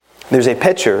There's a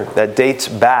picture that dates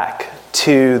back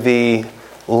to the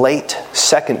late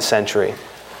 2nd century.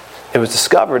 It was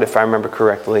discovered, if I remember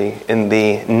correctly, in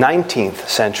the 19th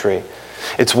century.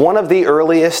 It's one of the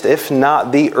earliest, if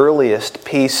not the earliest,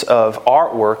 piece of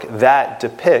artwork that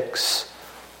depicts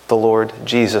the Lord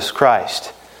Jesus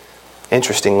Christ.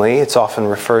 Interestingly, it's often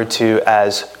referred to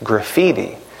as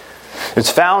graffiti.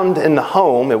 It's found in the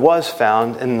home, it was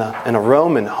found in a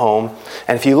Roman home,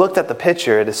 and if you looked at the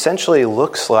picture, it essentially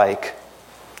looks like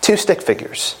 2 stick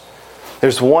figures.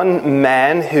 There's one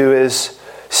man who is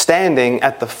standing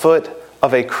at the foot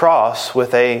of a cross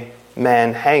with a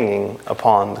man hanging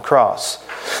upon the cross.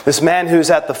 This man who's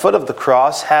at the foot of the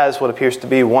cross has what appears to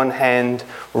be one hand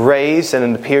raised,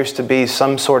 and it appears to be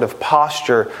some sort of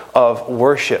posture of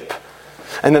worship.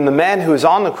 And then the man who is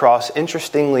on the cross,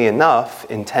 interestingly enough,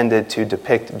 intended to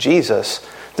depict Jesus,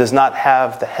 does not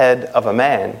have the head of a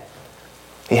man.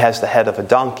 He has the head of a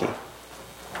donkey.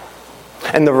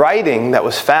 And the writing that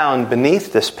was found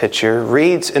beneath this picture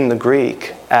reads in the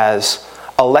Greek as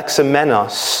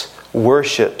Alexamenos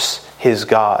worships his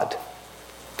God.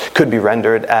 Could be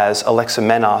rendered as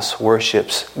Alexamenos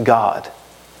worships God.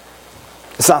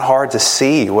 It's not hard to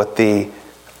see what the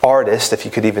artist, if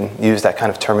you could even use that kind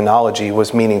of terminology,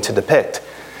 was meaning to depict.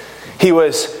 He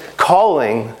was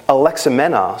calling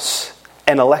Alexamenos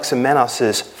and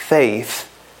Alexamenos' faith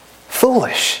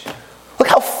foolish. Look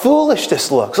how foolish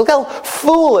this looks. Look how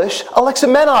foolish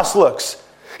Alexamenos looks.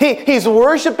 He's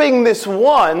worshiping this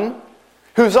one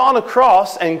who's on a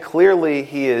cross, and clearly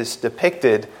he is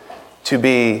depicted to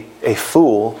be a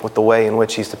fool with the way in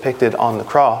which he's depicted on the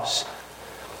cross.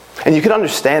 And you can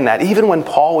understand that even when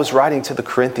Paul was writing to the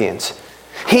Corinthians,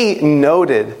 he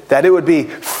noted that it would be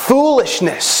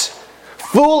foolishness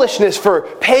for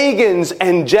pagans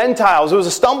and Gentiles. It was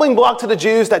a stumbling block to the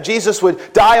Jews that Jesus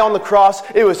would die on the cross.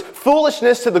 It was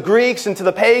foolishness to the Greeks and to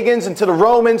the pagans and to the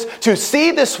Romans to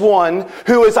see this one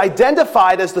who is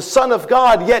identified as the Son of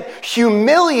God, yet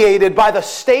humiliated by the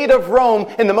state of Rome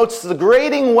in the most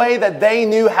degrading way that they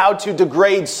knew how to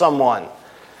degrade someone,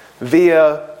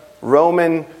 via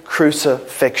Roman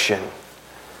crucifixion.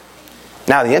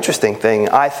 Now, the interesting thing,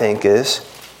 I think, is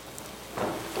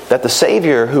that the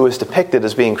Savior who is depicted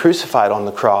as being crucified on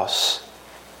the cross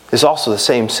is also the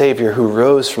same Savior who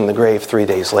rose from the grave 3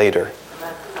 days later.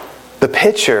 The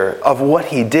picture of what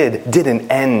he didn't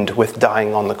end with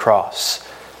dying on the cross.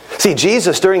 See,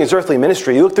 Jesus, during his earthly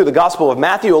ministry, you look through the Gospel of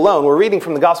Matthew alone, we're reading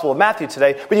from the Gospel of Matthew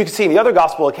today, but you can see in the other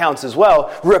Gospel accounts as well,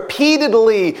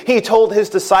 repeatedly he told his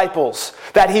disciples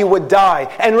that he would die,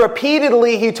 and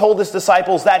repeatedly he told his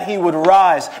disciples that he would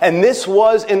rise. And this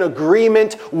was in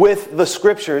agreement with the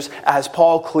Scriptures, as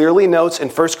Paul clearly notes in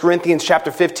 1 Corinthians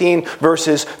chapter 15,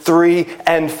 verses 3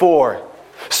 and 4.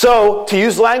 So, to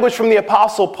use language from the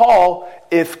Apostle Paul,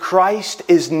 if Christ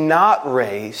is not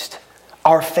raised,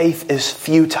 our faith is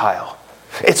futile.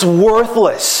 It's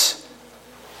worthless.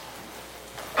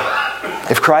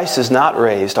 If Christ is not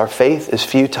raised, our faith is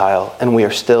futile and we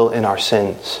are still in our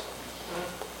sins.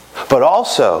 But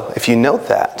also, if you note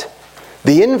that,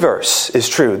 the inverse is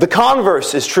true. The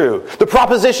converse is true. The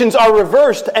propositions are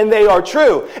reversed and they are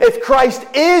true. If Christ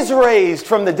is raised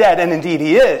from the dead, and indeed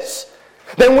he is,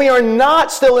 then we are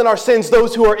not still in our sins,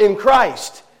 those who are in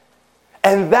Christ.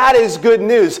 And that is good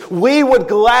news. We would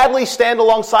gladly stand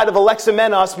alongside of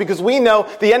Alexamenos because we know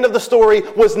the end of the story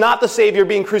was not the Savior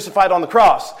being crucified on the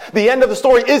cross. The end of the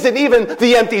story isn't even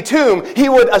the empty tomb. He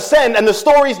would ascend and the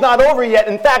story's not over yet.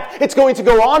 In fact, it's going to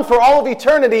go on for all of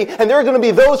eternity, and there are going to be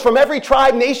those from every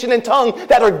tribe, nation, and tongue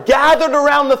that are gathered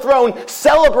around the throne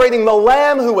celebrating the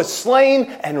Lamb who was slain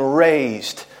and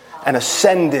raised and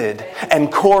ascended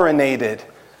and coronated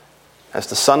as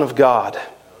the Son of God.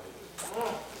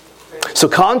 So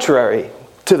contrary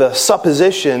to the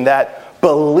supposition that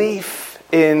belief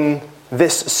in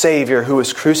this Savior who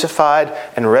was crucified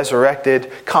and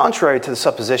resurrected, contrary to the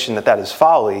supposition that that is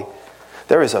folly,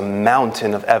 there is a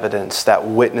mountain of evidence that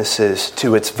witnesses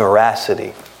to its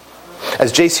veracity.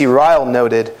 As J.C. Ryle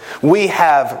noted, we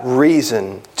have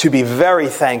reason to be very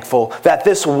thankful that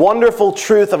this wonderful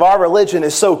truth of our religion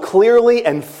is so clearly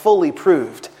and fully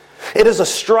proved. It is a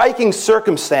striking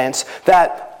circumstance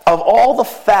that of all the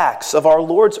facts of our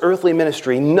Lord's earthly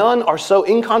ministry, none are so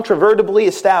incontrovertibly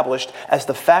established as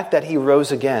the fact that he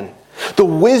rose again. The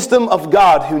wisdom of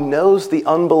God, who knows the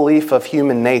unbelief of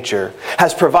human nature,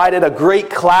 has provided a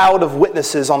great cloud of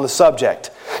witnesses on the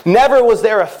subject. Never was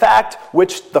there a fact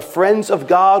which the friends of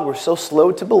God were so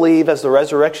slow to believe as the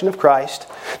resurrection of Christ.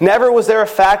 Never was there a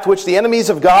fact which the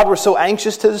enemies of God were so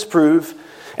anxious to disprove.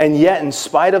 And yet, in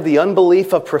spite of the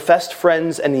unbelief of professed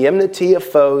friends and the enmity of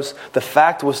foes, the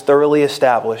fact was thoroughly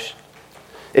established.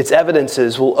 its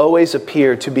evidences will always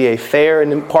appear to be a fair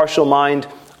and impartial mind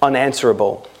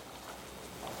unanswerable.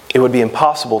 It would be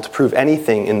impossible to prove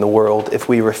anything in the world if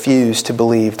we refuse to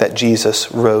believe that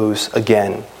Jesus rose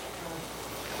again.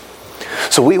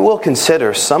 So we will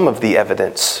consider some of the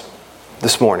evidence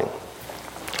this morning.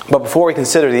 But before we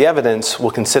consider the evidence,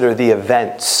 we'll consider the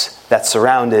events that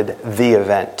surrounded the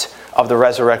event of the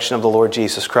resurrection of the Lord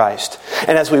Jesus Christ.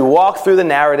 And as we walk through the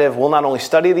narrative, we'll not only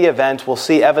study the event, we'll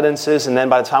see evidences, and then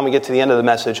by the time we get to the end of the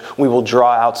message, we will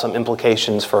draw out some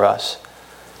implications for us.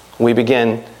 We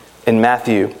begin in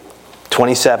Matthew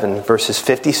 27, verses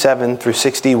 57 through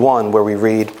 61, where we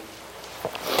read,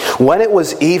 "When it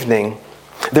was evening,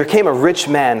 there came a rich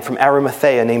man from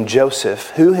Arimathea named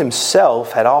Joseph, who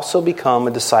himself had also become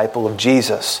a disciple of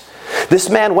Jesus. This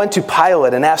man went to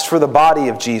Pilate and asked for the body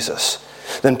of Jesus.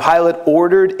 Then Pilate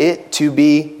ordered it to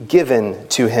be given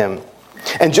to him.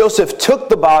 And Joseph took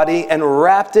the body and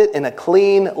wrapped it in a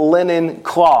clean linen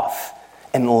cloth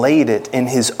and laid it in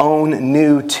his own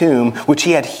new tomb, which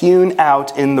he had hewn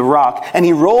out in the rock. And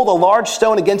he rolled a large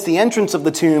stone against the entrance of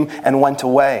the tomb and went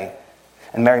away.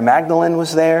 And Mary Magdalene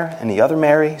was there, and the other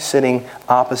Mary sitting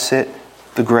opposite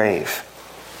the grave."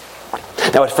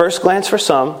 Now, at first glance for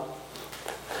some,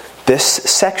 this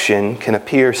section can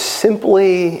appear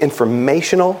simply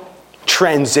informational,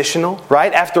 transitional,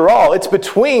 right? After all, it's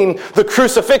between the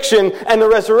crucifixion and the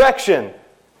resurrection.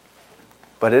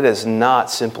 But it is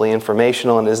not simply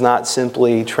informational, and it is not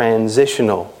simply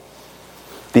transitional.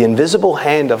 The invisible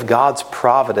hand of God's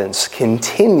providence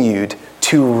continued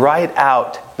to write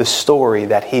out the story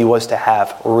that he was to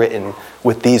have written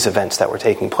with these events that were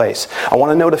taking place. I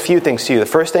want to note a few things to you. The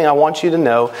first thing I want you to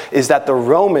know is that the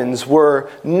Romans were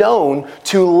known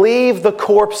to leave the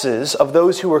corpses of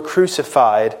those who were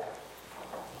crucified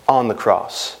on the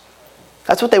cross.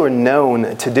 That's what they were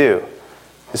known to do.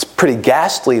 It's pretty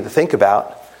ghastly to think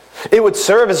about. It would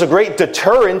serve as a great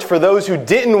deterrent for those who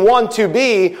didn't want to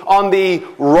be on the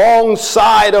wrong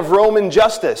side of Roman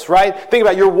justice, right? Think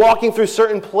about it. You're walking through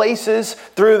certain places,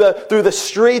 through the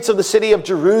streets of the city of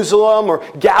Jerusalem or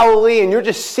Galilee, and you're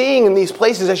just seeing in these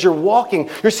places as you're walking,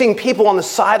 you're seeing people on the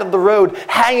side of the road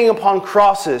hanging upon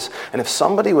crosses. And if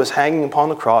somebody was hanging upon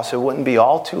the cross, it wouldn't be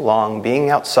all too long being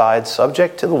outside,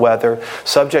 subject to the weather,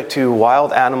 subject to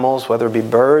wild animals, whether it be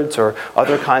birds or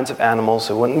other kinds of animals.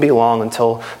 It wouldn't be long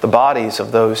until the bodies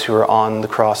of those who were on the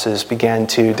crosses began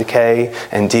to decay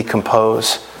and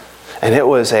decompose. And it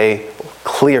was a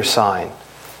clear sign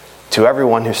to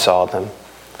everyone who saw them,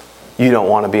 you don't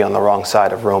want to be on the wrong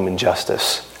side of Roman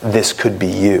justice. This could be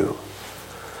you.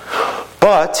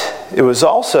 But it was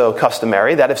also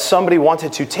customary that if somebody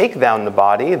wanted to take down the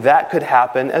body, that could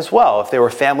happen as well. If there were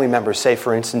family members, say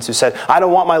for instance, who said, I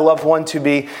don't want my loved one to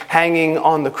be hanging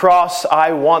on the cross,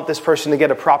 I want this person to get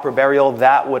a proper burial,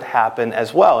 that would happen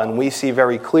as well. And we see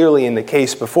very clearly in the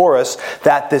case before us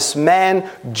that this man,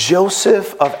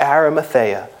 Joseph of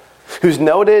Arimathea, who's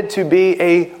noted to be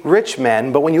a rich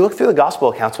man, but when you look through the gospel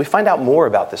accounts, we find out more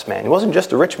about this man. He wasn't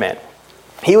just a rich man.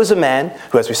 He was a man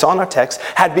who, as we saw in our text,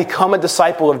 had become a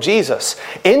disciple of Jesus.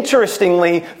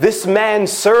 Interestingly, this man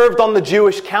served on the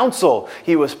Jewish council.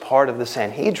 He was part of the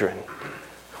Sanhedrin.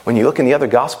 When you look in the other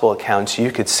gospel accounts,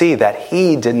 you could see that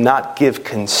he did not give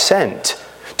consent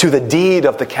to the deed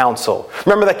of the council.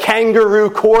 Remember the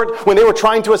kangaroo court when they were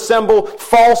trying to assemble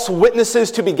false witnesses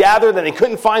to be gathered and they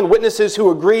couldn't find witnesses who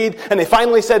agreed, and they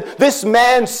finally said, this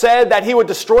man said that he would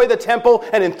destroy the temple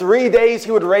and in 3 days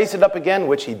he would raise it up again,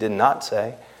 which he did not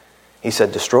say. He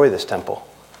said, destroy this temple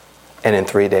and in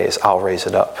 3 days I'll raise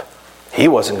it up. He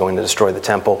wasn't going to destroy the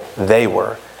temple, they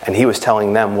were, and he was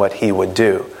telling them what he would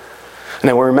do. And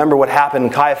then we remember what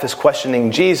happened, Caiaphas questioning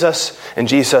Jesus, and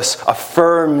Jesus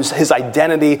affirms his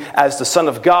identity as the Son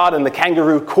of God, and the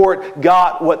kangaroo court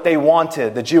got what they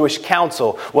wanted, the Jewish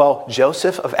council. Well,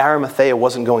 Joseph of Arimathea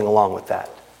wasn't going along with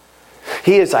that.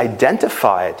 He is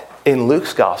identified in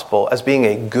Luke's gospel as being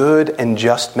a good and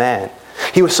just man.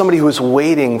 He was somebody who was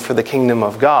waiting for the kingdom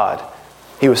of God.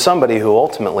 He was somebody who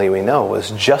ultimately, we know, was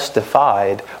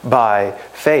justified by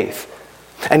faith.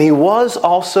 And he was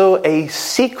also a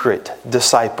secret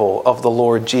disciple of the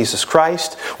Lord Jesus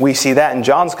Christ. We see that in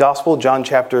John's Gospel, John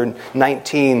chapter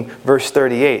 19, verse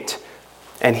 38.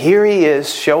 And here he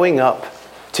is showing up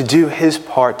to do his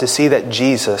part to see that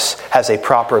Jesus has a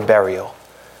proper burial.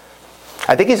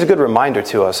 I think he's a good reminder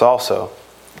to us also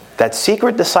that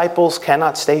secret disciples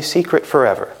cannot stay secret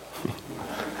forever.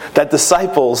 That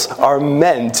disciples are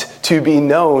meant to be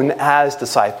known as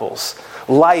disciples.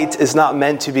 Light is not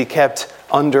meant to be kept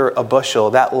under a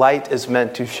bushel. That light is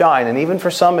meant to shine. And even for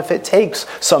some, if it takes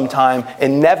some time,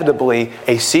 inevitably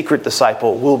a secret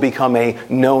disciple will become a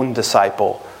known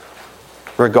disciple.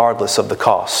 regardless of the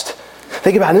cost.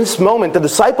 Think about it. In this moment, the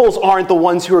disciples aren't the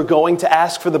ones who are going to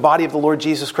ask for the body of the Lord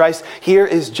Jesus Christ. Here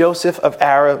is Joseph of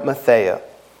Arimathea.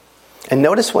 And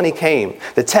notice when he came.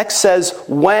 The text says,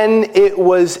 when it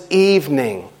was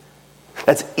evening.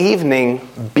 That's evening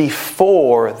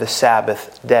before the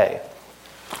Sabbath day.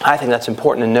 I think that's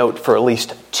important to note for at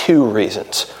least two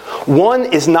reasons. One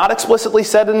is not explicitly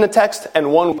said in the text,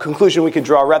 and one conclusion we could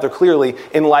draw rather clearly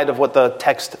in light of what the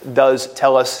text does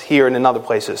tell us here and in other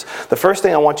places. The first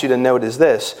thing I want you to note is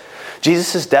this.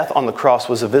 Jesus' death on the cross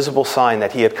was a visible sign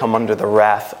that he had come under the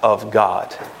wrath of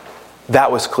God.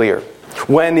 That was clear.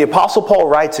 When the Apostle Paul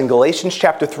writes in Galatians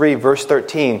chapter 3, verse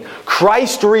 13,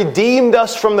 Christ redeemed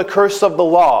us from the curse of the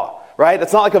law. Right?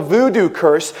 It's not like a voodoo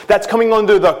curse. That's coming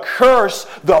under the curse,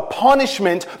 the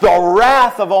punishment, the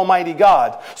wrath of Almighty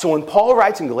God. So when Paul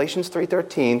writes in Galatians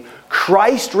 3:13,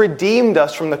 Christ redeemed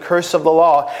us from the curse of the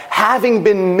law, having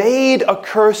been made a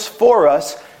curse for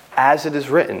us, as it is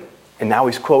written. And now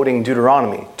he's quoting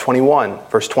Deuteronomy 21,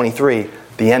 verse 23,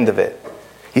 the end of it.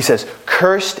 He says,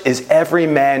 cursed is every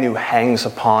man who hangs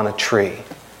upon a tree.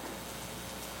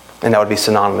 And that would be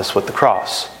synonymous with the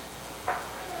cross.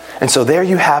 And so there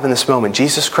you have in this moment,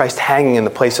 Jesus Christ hanging in the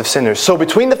place of sinners. So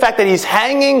between the fact that he's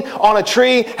hanging on a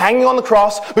tree, hanging on the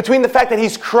cross, between the fact that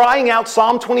he's crying out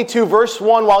Psalm 22 verse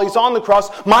 1 while he's on the cross,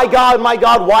 my God,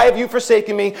 why have you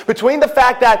forsaken me? Between the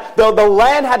fact that the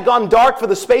land had gone dark for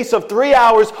the space of 3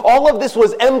 hours, all of this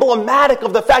was emblematic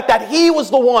of the fact that he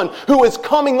was the one who was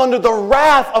coming under the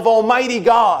wrath of Almighty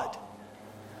God.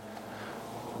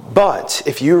 But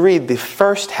if you read the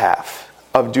first half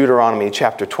of Deuteronomy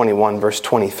chapter 21, verse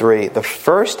 23, the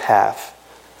first half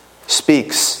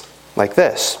speaks like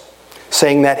this,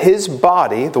 saying that his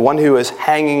body, the one who is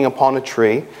hanging upon a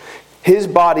tree, his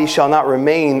body shall not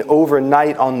remain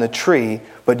overnight on the tree,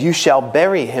 but you shall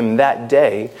bury him that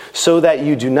day, so that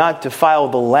you do not defile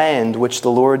the land which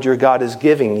the Lord your God is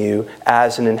giving you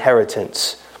as an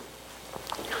inheritance.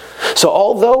 So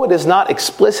although it is not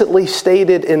explicitly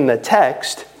stated in the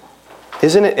text,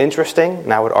 isn't it interesting,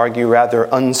 and I would argue rather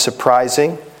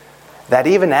unsurprising, that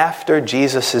even after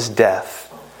Jesus'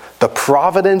 death, the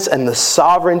providence and the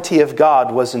sovereignty of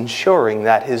God was ensuring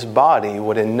that his body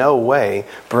would in no way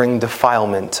bring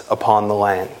defilement upon the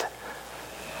land?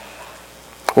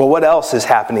 Well, what else is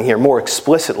happening here? More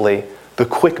explicitly, the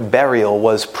quick burial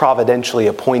was providentially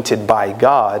appointed by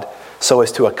God so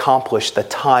as to accomplish the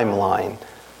timeline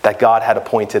that God had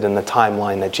appointed in the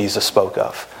timeline that Jesus spoke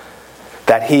of.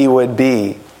 That he would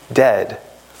be dead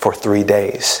for 3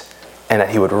 days and that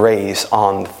he would raise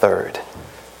on the third.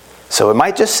 So it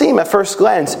might just seem at first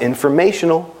glance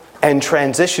informational and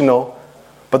transitional,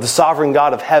 but the sovereign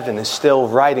God of heaven is still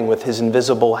writing with his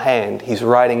invisible hand. He's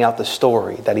writing out the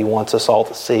story that he wants us all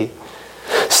to see.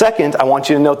 Second, I want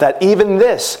you to note that even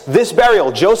this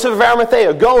burial, Joseph of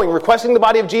Arimathea going, requesting the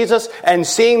body of Jesus and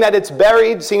seeing that it's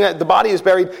buried, seeing that the body is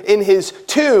buried in his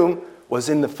tomb, was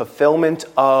in the fulfillment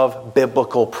of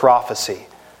biblical prophecy.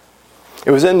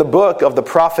 It was in the book of the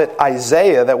prophet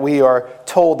Isaiah that we are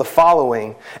told the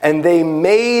following, and they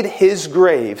made his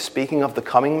grave, speaking of the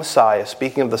coming Messiah,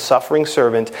 speaking of the suffering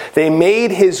servant, they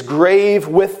made his grave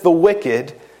with the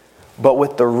wicked, but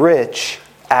with the rich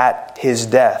at his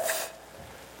death.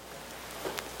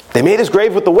 They made his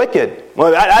grave with the wicked.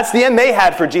 Well, that's the end they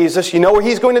had for Jesus. You know where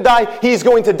he's going to die? He's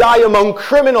going to die among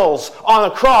criminals on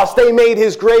a cross. They made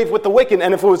his grave with the wicked.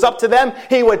 And if it was up to them,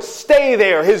 he would stay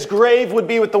there. His grave would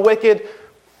be with the wicked.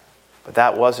 But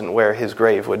that wasn't where his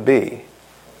grave would be.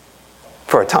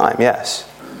 For a time, yes.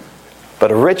 But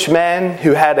a rich man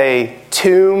who had a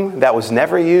tomb that was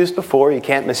never used before, you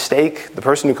can't mistake the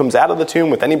person who comes out of the tomb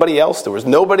with anybody else. There was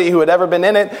nobody who had ever been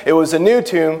in it. It was a new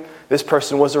tomb. This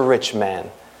person was a rich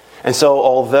man. And so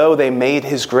although they made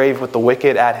his grave with the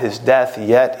wicked at his death,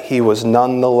 yet he was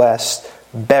nonetheless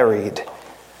buried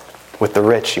with the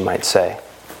rich, you might say,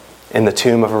 in the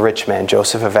tomb of a rich man,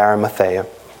 Joseph of Arimathea.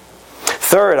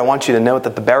 Third, I want you to note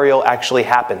that the burial actually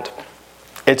happened.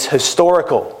 It's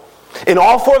historical. In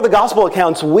all four of the gospel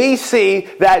accounts, we see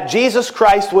that Jesus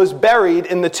Christ was buried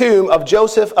in the tomb of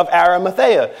Joseph of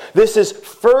Arimathea. This is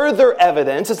further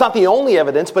evidence, it's not the only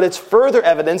evidence, but it's further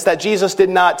evidence that Jesus did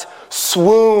not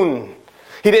swoon.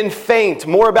 He didn't faint.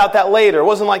 More about that later. It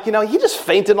wasn't like, he just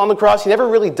fainted on the cross. He never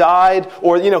really died.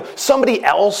 Or, somebody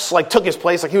else took his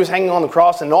place. He was hanging on the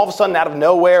cross and all of a sudden out of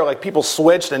nowhere, people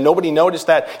switched and nobody noticed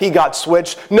that he got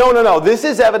switched. No. This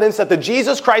is evidence that the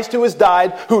Jesus Christ who has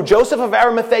died, who Joseph of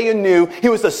Arimathea knew, he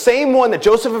was the same one that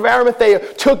Joseph of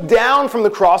Arimathea took down from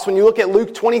the cross when you look at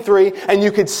Luke 23, and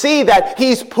you could see that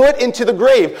he's put into the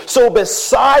grave. So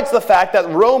besides the fact that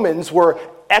Romans were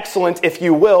excellent, if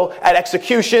you will, at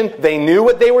execution. They knew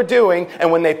what they were doing,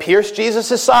 and when they pierced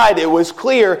Jesus' side, it was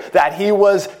clear that he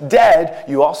was dead.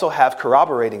 You also have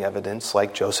corroborating evidence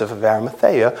like Joseph of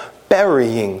Arimathea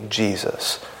burying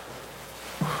Jesus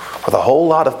with a whole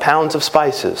lot of pounds of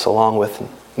spices along with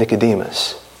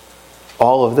Nicodemus.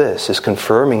 All of this is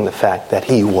confirming the fact that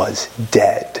he was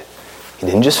dead. He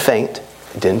didn't just faint,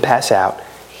 he didn't pass out,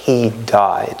 he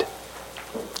died.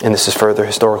 And this is further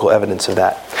historical evidence of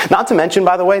that. Not to mention,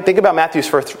 by the way, think about Matthew's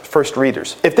first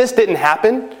readers. If this didn't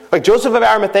happen, like Joseph of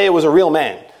Arimathea was a real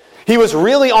man. He was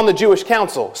really on the Jewish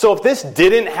council. So if this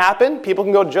didn't happen, people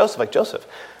can go to Joseph, like, Joseph,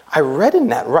 I read in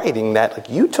that writing that like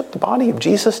you took the body of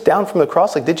Jesus down from the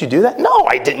cross. Like, did you do that? No,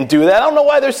 I didn't do that. I don't know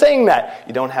why they're saying that.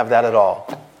 You don't have that at all.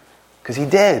 Because he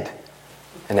did.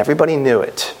 And everybody knew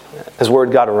it. His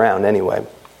word got around anyway.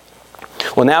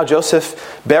 Well, now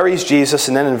Joseph buries Jesus,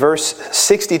 and then in verse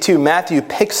 62, Matthew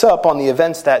picks up on the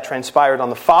events that transpired on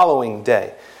the following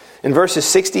day. In verses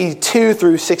 62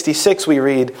 through 66, we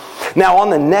read, Now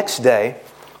on the next day,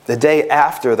 the day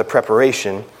after the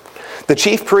preparation, the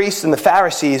chief priests and the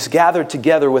Pharisees gathered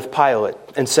together with Pilate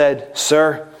and said,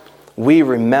 Sir, we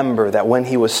remember that when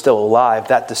he was still alive,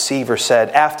 that deceiver said,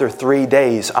 After 3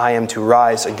 days I am to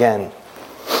rise again.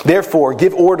 Therefore,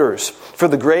 give orders for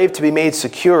the grave to be made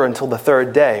secure until the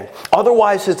 3rd day.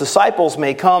 Otherwise his disciples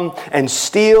may come and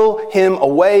steal him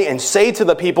away and say to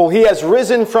the people, He has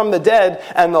risen from the dead,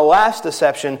 and the last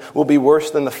deception will be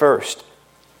worse than the first.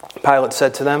 Pilate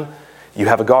said to them, You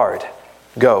have a guard.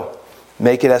 Go,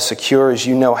 make it as secure as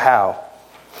you know how.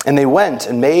 And they went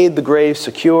and made the grave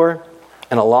secure,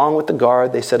 and along with the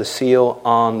guard they set a seal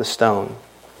on the stone.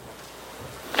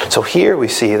 So here we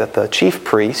see that the chief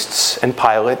priests and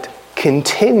Pilate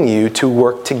continue to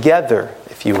work together,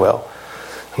 if you will.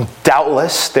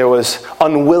 Doubtless, there was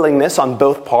unwillingness on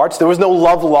both parts. There was no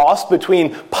love lost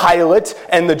between Pilate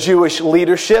and the Jewish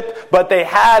leadership, but they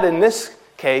had, in this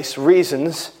case,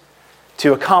 reasons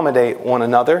to accommodate one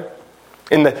another.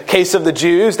 In the case of the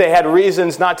Jews, they had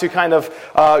reasons not to kind of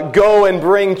go and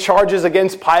bring charges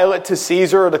against Pilate to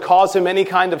Caesar or to cause him any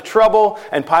kind of trouble.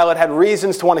 And Pilate had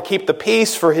reasons to want to keep the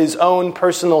peace for his own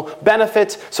personal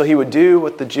benefit, so he would do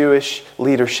what the Jewish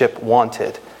leadership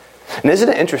wanted. And isn't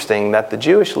it interesting that the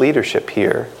Jewish leadership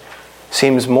here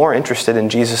seems more interested in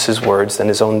Jesus' words than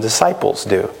his own disciples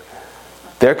do?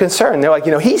 They're concerned. They're like,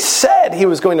 he said he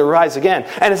was going to rise again.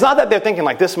 And it's not that they're thinking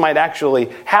like this might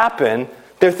actually happen.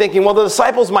 They're thinking, well, the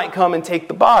disciples might come and take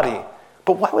the body.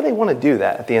 But why would they want to do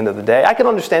that at the end of the day? I can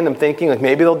understand them thinking, like,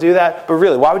 maybe they'll do that. But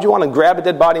really, why would you want to grab a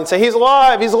dead body and say, He's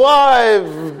alive, He's alive?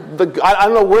 I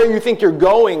don't know where you think you're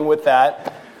going with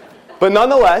that. But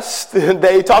nonetheless,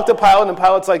 they talk to Pilate, and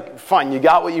Pilate's like, fine, you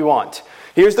got what you want.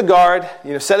 Here's the guard,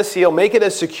 set a seal, make it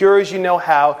as secure as you know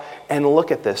how. And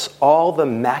look at this, all the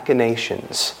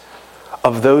machinations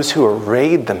of those who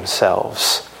arrayed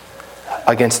themselves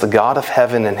against the God of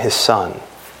heaven and His Son.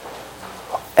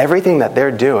 Everything that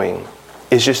they're doing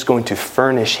is just going to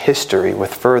furnish history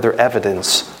with further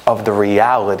evidence of the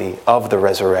reality of the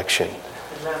resurrection.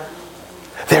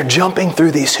 They're jumping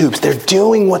through these hoops. They're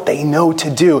doing what they know to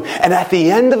do. And at the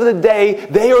end of the day,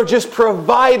 they are just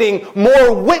providing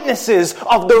more witnesses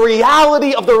of the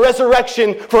reality of the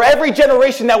resurrection for every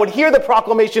generation that would hear the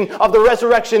proclamation of the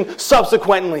resurrection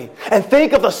subsequently. And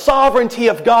think of the sovereignty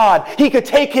of God. He could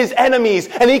take His enemies,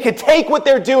 and He could take what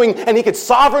they're doing, and He could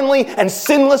sovereignly and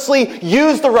sinlessly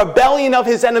use the rebellion of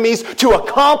His enemies to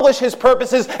accomplish His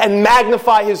purposes and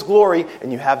magnify His glory.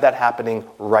 And you have that happening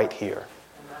right here.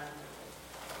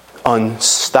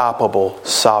 Unstoppable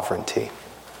sovereignty.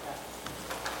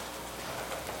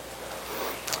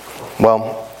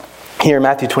 Well, here in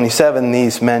Matthew 27,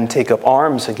 these men take up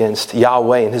arms against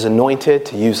Yahweh and His anointed,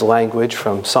 to use language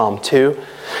from Psalm 2,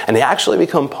 and they actually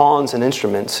become pawns and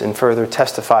instruments in further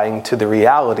testifying to the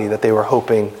reality that they were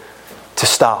hoping to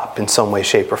stop in some way,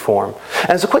 shape, or form.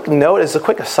 And as a quick note, as a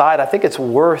quick aside, I think it's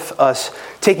worth us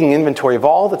taking inventory of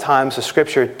all the times the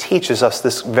Scripture teaches us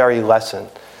this very lesson.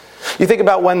 You think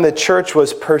about when the church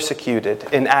was persecuted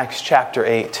in Acts chapter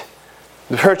 8.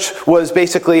 The church was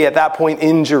basically at that point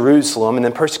in Jerusalem, and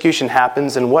then persecution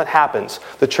happens, and what happens?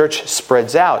 The church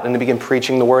spreads out, and they begin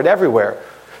preaching the word everywhere.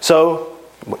 So,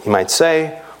 what you might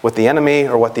say, what the enemy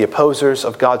or what the opposers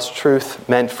of God's truth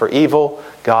meant for evil,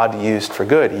 God used for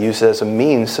good. He used it as a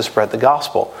means to spread the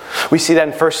gospel. We see that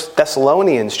in 1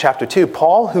 Thessalonians chapter 2.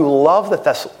 Paul, who loved the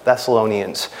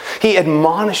Thessalonians, he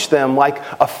admonished them like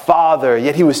a father,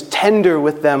 yet he was tender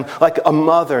with them like a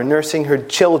mother nursing her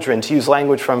children, to use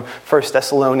language from 1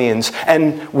 Thessalonians.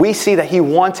 And we see that he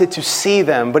wanted to see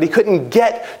them, but he couldn't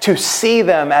get to see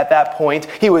them at that point.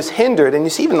 He was hindered, and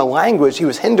you see even the language, he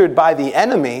was hindered by the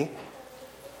enemy.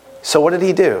 So what did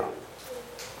he do?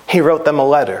 He wrote them a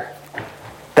letter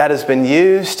that has been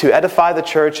used to edify the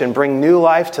church and bring new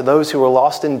life to those who were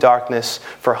lost in darkness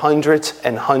for hundreds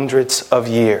and hundreds of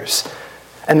years.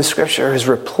 And the scripture is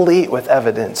replete with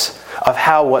evidence of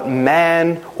how what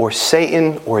man or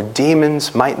Satan or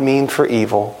demons might mean for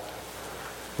evil,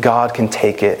 God can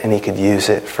take it and he could use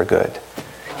it for good.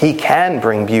 He can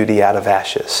bring beauty out of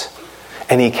ashes.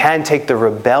 And he can take the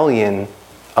rebellion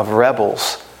of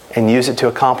rebels and use it to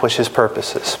accomplish his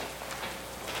purposes.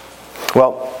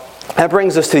 Well, that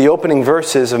brings us to the opening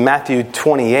verses of Matthew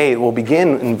 28. We'll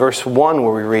begin in verse 1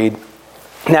 where we read,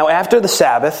 "Now after the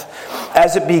Sabbath,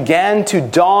 as it began to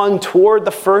dawn toward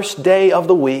the first day of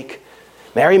the week,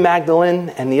 Mary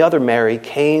Magdalene and the other Mary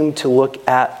came to look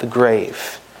at the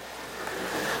grave."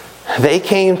 They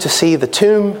came to see the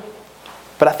tomb,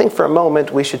 but I think for a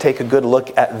moment we should take a good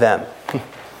look at them.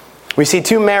 We see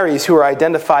two Marys who are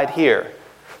identified here.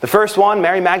 The first one,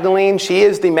 Mary Magdalene, she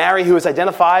is the Mary who is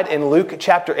identified in Luke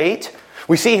chapter 8.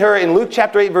 We see her in Luke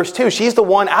chapter 8 verse 2. She's the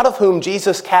one out of whom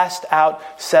Jesus cast out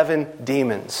 7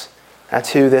 demons.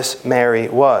 That's who this Mary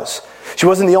was. She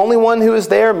wasn't the only one who was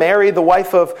there. Mary, the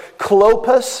wife of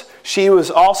Clopas, she was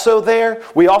also there.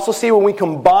 We also see when we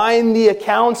combine the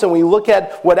accounts and we look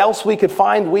at what else we could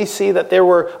find, we see that there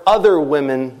were other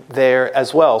women there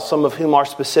as well, some of whom are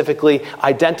specifically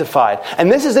identified.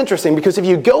 And this is interesting because if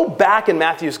you go back in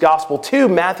Matthew's gospel to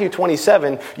Matthew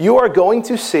 27, you are going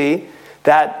to see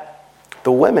that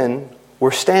the women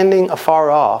were standing afar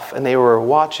off and they were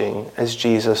watching as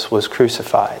Jesus was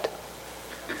crucified.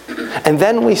 And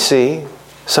then we see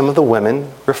some of the women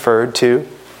referred to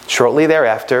shortly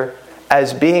thereafter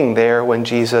as being there when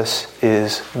Jesus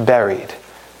is buried.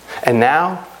 And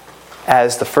now,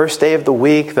 as the first day of the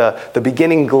week, the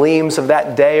beginning gleams of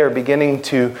that day are beginning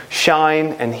to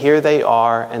shine, and here they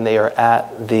are, and they are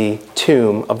at the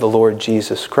tomb of the Lord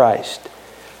Jesus Christ.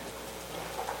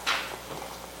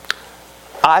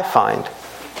 I find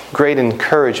great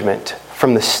encouragement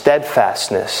from the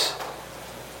steadfastness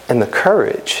and the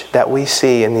courage that we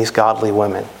see in these godly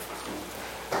women.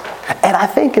 And I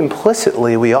think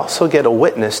implicitly we also get a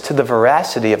witness to the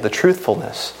veracity of the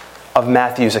truthfulness of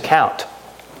Matthew's account.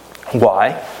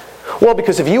 Why? Well,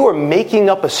 because if you were making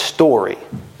up a story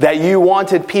that you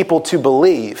wanted people to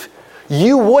believe,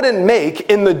 you wouldn't make,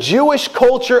 in the Jewish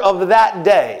culture of that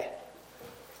day,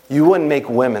 you wouldn't make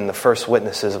women the first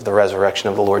witnesses of the resurrection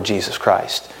of the Lord Jesus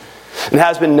Christ. It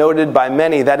has been noted by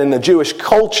many that in the Jewish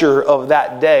culture of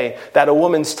that day, that a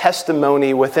woman's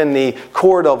testimony within the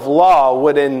court of law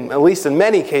would, at least in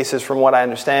many cases from what I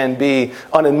understand, be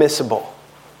inadmissible.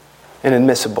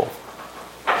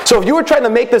 So if you were trying to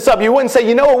make this up, you wouldn't say,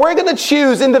 you know what, we're going to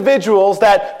choose individuals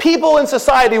that people in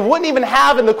society wouldn't even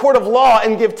have in the court of law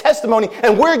and give testimony,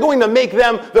 and we're going to make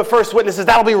them the first witnesses.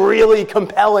 That'll be really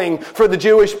compelling for the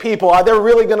Jewish people. They're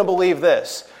really going to believe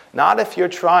this. Not if you're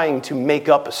trying to make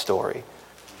up a story.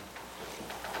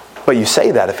 But you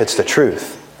say that if it's the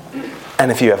truth. And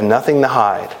if you have nothing to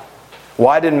hide.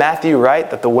 Why did Matthew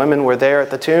write that the women were there at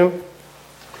the tomb?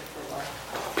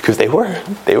 Because they were.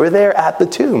 They were there at the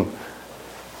tomb.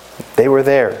 They were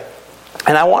there.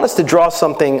 And I want us to draw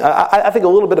something, I think a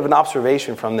little bit of an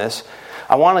observation from this.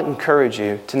 I want to encourage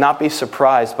you to not be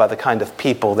surprised by the kind of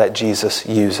people that Jesus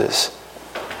uses.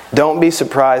 Don't be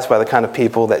surprised by the kind of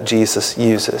people that Jesus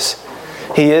uses.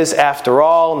 He is, after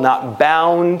all, not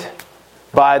bound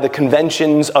by the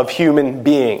conventions of human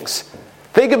beings.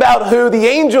 Think about who the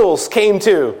angels came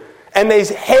to, and they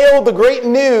hailed the great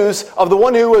news of the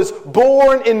one who was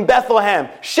born in Bethlehem.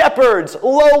 Shepherds,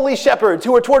 lowly shepherds,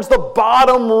 who are towards the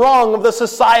bottom rung of the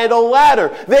societal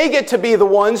ladder. They get to be the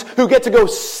ones who get to go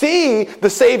see the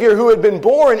Savior who had been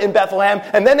born in Bethlehem,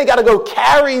 and then they got to go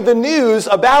carry the news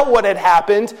about what had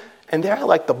happened, and they're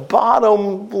like the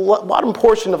bottom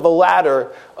portion of the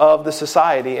ladder of the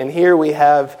society. And here we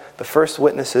have the first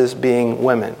witnesses being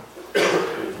women.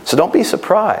 So don't be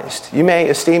surprised. You may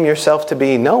esteem yourself to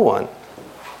be no one.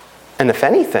 And if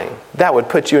anything, that would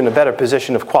put you in a better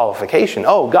position of qualification.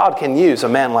 Oh, God can use a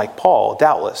man like Paul,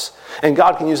 doubtless. And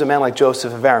God can use a man like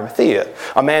Joseph of Arimathea,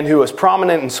 a man who was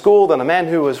prominent in school and a man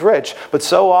who was rich. But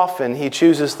so often he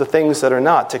chooses the things that are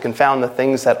not to confound the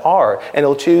things that are. And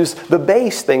he'll choose the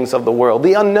base things of the world,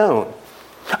 the unknown.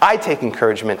 I take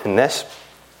encouragement in this.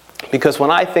 Because when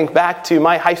I think back to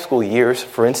my high school years,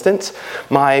 for instance,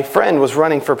 my friend was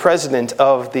running for president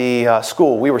of the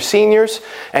school. We were seniors,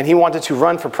 and he wanted to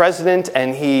run for president,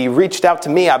 and he reached out to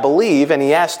me, I believe, and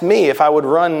he asked me if I would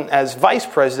run as vice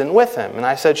president with him. And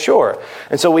I said, sure.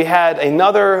 And so we had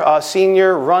another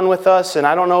senior run with us, and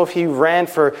I don't know if he ran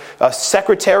for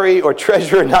secretary or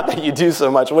treasurer. Not that you do so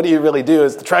much. What do you really do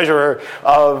as the treasurer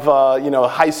of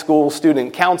high school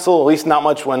student council? At least not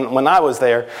much when I was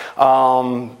there.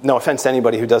 No offense to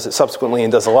anybody who does it subsequently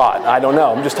and does a lot. I don't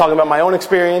know. I'm just talking about my own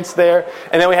experience there.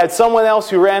 And then we had someone else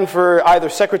who ran for either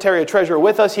secretary or treasurer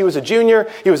with us. He was a junior.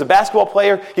 He was a basketball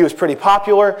player. He was pretty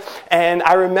popular. And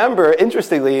I remember,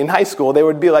 interestingly, in high school, there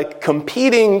would be like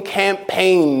competing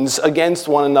campaigns against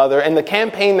one another. And the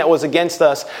campaign that was against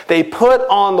us, they put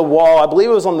on the wall, I believe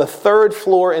it was on the 3rd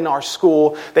floor in our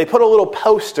school, they put a little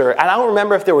poster. And I don't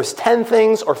remember if there was 10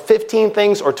 things or 15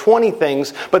 things or 20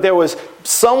 things, but there was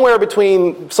somewhere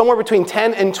between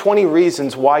 10 and 20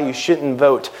 reasons why you shouldn't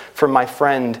vote for my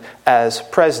friend as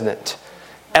president.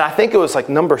 And I think it was like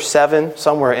number 7,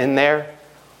 somewhere in there,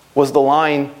 was the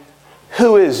line,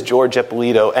 "Who is George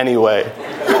Ippolito anyway?"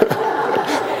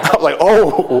 I was like,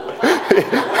 oh.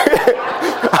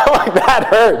 I'm like, that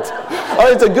hurt.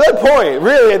 Oh, it's a good point.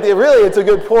 Really, it's a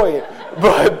good point.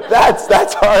 But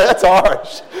that's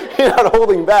harsh. You're not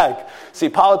holding back. See,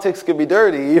 politics can be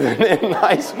dirty even in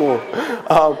high school.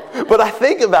 But I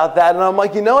think about that, and I'm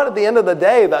like, you know what? At the end of the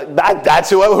day, that's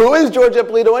who is George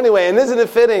Ippolito anyway? And isn't it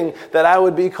fitting that I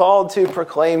would be called to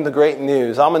proclaim the great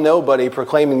news? I'm a nobody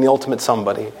proclaiming the ultimate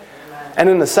somebody. And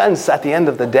in a sense, at the end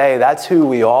of the day, that's who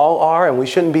we all are, and we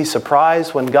shouldn't be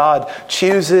surprised when God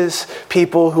chooses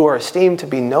people who are esteemed to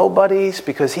be nobodies,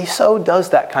 because He so does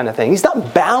that kind of thing. He's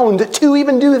not bound to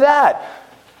even do that.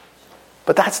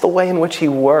 But that's the way in which He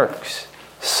works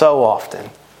so often.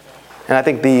 And I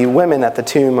think the women at the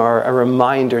tomb are a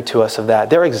reminder to us of that.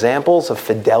 They're examples of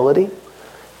fidelity.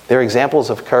 They're examples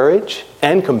of courage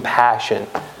and compassion.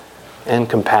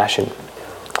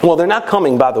 Well, they're not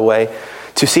coming, by the way,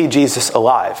 to see Jesus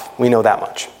alive. We know that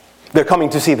much. They're coming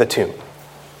to see the tomb.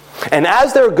 And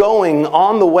as they're going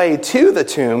on the way to the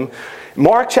tomb,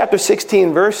 Mark chapter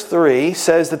 16, verse 3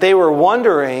 says that they were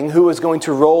wondering who was going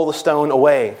to roll the stone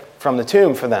away from the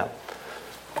tomb for them.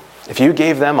 If you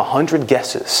gave them 100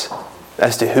 guesses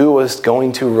as to who was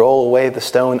going to roll away the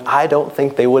stone, I don't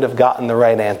think they would have gotten the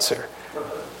right answer.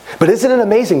 But isn't it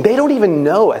amazing? They don't even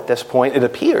know at this point, it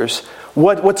appears,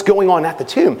 what's going on at the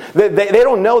tomb. They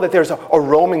don't know that there's a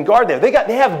Roman guard there. They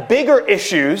have bigger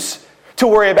issues to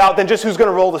worry about than just who's going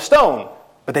to roll the stone.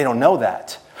 But they don't know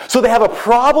that. So they have a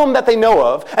problem that they know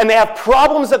of, and they have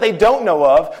problems that they don't know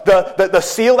of. The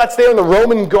seal that's there and the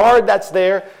Roman guard that's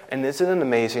there. And isn't it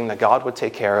amazing that God would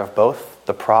take care of both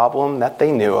the problem that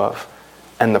they knew of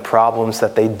and the problems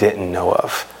that they didn't know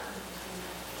of?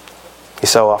 He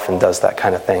so often does that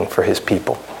kind of thing for His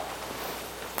people.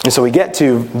 And so we get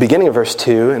to the beginning of verse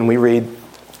 2, and we read,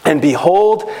 "And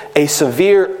behold, a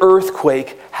severe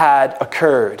earthquake had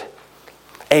occurred.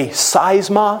 A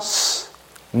seismos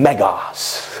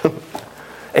megas."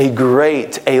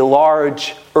 a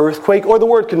large earthquake, or the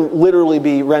word can literally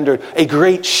be rendered, a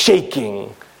great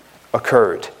shaking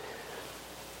occurred.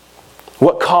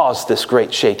 What caused this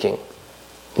great shaking?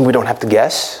 We don't have to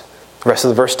guess. The rest of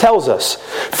the verse tells us.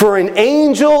 "For an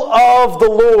angel of the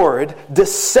Lord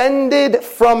descended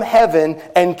from heaven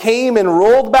and came and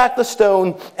rolled back the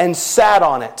stone and sat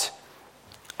on it."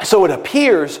 So it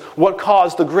appears what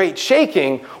caused the great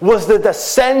shaking was the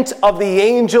descent of the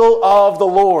angel of the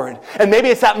Lord. And maybe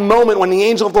it's that moment when the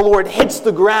angel of the Lord hits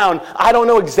the ground. I don't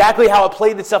know exactly how it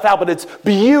played itself out, but it's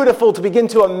beautiful to begin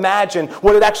to imagine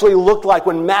what it actually looked like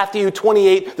when Matthew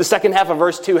 28, the second half of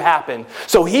verse 2 happened.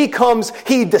 So He comes,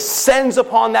 He descends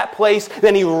upon that place,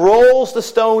 then He rolls the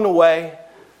stone away,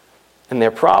 and their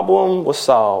problem was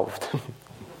solved.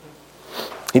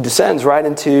 He descends right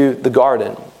into the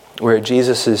garden where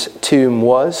Jesus' tomb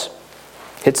was,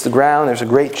 hits the ground, there's a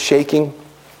great shaking.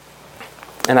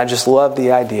 And I just love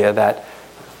the idea that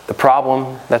the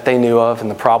problem that they knew of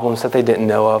and the problems that they didn't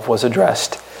know of was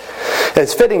addressed.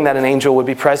 It's fitting that an angel would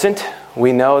be present.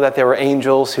 We know that there were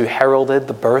angels who heralded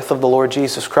the birth of the Lord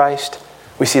Jesus Christ.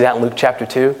 We see that in Luke chapter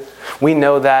 2. We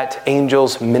know that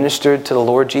angels ministered to the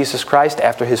Lord Jesus Christ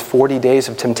after His 40 days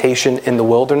of temptation in the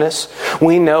wilderness.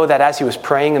 We know that as He was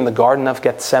praying in the Garden of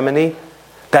Gethsemane,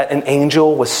 that an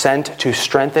angel was sent to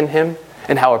strengthen Him,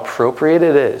 and how appropriate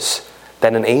it is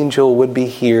that an angel would be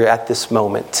here at this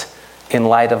moment in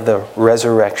light of the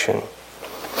resurrection.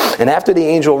 And after the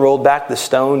angel rolled back the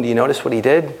stone, do you notice what he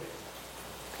did?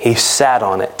 He sat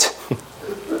on it.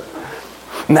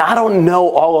 Now, I don't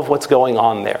know all of what's going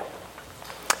on there.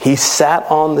 He sat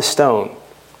on the stone.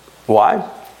 Why?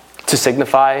 To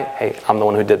signify, hey, I'm the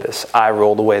one who did this. I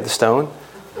rolled away the stone.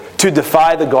 To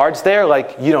defy the guards there,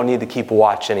 like, you don't need to keep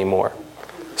watch anymore.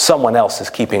 Someone else is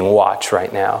keeping watch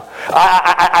right now.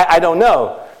 I don't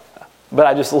know. But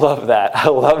I just love that. I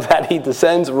love that he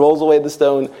descends, rolls away the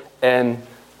stone, and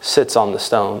sits on the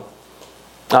stone.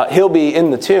 He'll be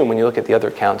in the tomb. When you look at the other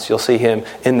accounts, you'll see him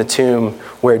in the tomb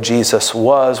where Jesus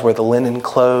was, where the linen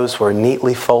clothes were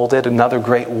neatly folded. Another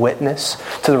great witness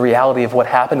to the reality of what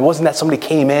happened. It wasn't that somebody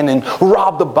came in and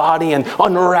robbed the body and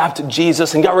unwrapped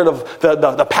Jesus and got rid of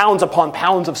the pounds upon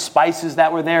pounds of spices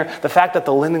that were there. The fact that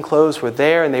the linen clothes were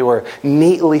there and they were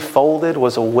neatly folded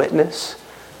was a witness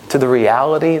to the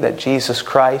reality that Jesus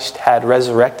Christ had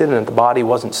resurrected and that the body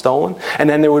wasn't stolen. And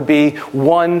then there would be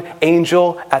one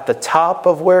angel at the top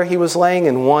of where he was laying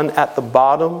and one at the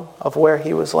bottom of where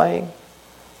he was laying.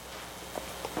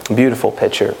 A beautiful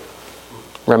picture,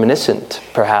 reminiscent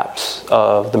perhaps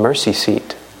of the mercy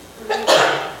seat.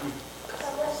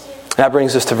 That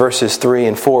brings us to verses 3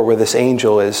 and 4 where this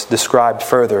angel is described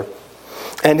further.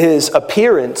 And his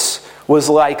appearance was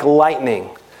like lightning,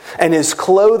 and his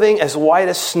clothing as white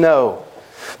as snow.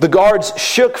 The guards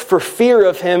shook for fear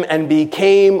of him and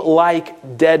became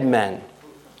like dead men.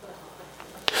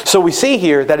 So we see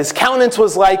here that his countenance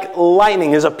was like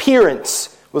lightning. His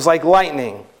appearance was like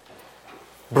lightning.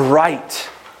 Bright,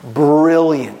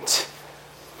 brilliant.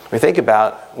 We think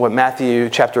about what Matthew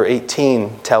chapter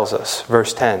 18 tells us,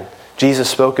 verse 10. Jesus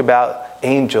spoke about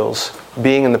angels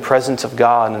being in the presence of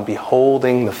God and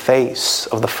beholding the face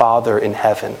of the Father in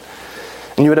heaven.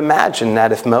 And you would imagine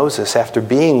that if Moses, after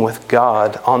being with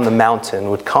God on the mountain,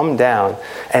 would come down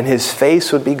and his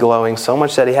face would be glowing so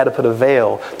much that he had to put a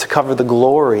veil to cover the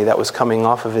glory that was coming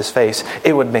off of his face,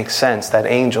 it would make sense that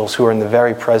angels who are in the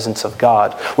very presence of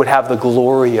God would have the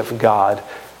glory of God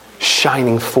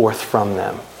shining forth from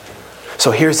them.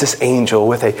 So here's this angel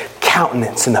with a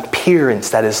countenance and appearance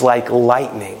that is like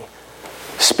lightning,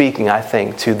 speaking, I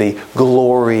think, to the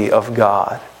glory of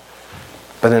God.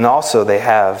 But then also they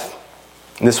have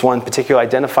this one particular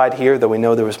identified here, though we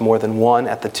know there was more than one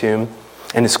at the tomb.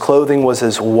 And his clothing was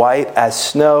as white as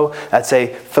snow. That's a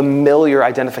familiar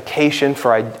identification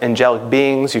for angelic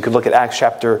beings. You could look at Acts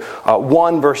chapter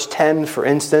 1, verse 10, for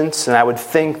instance. And I would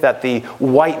think that the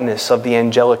whiteness of the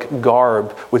angelic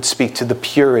garb would speak to the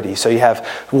purity. So you have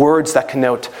words that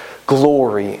connote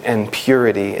glory and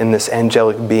purity in this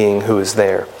angelic being who is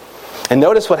there. And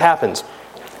notice what happens.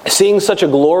 Seeing such a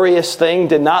glorious thing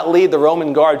did not lead the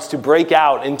Roman guards to break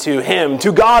out into hymn,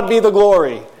 "To God be the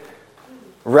glory."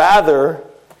 Rather,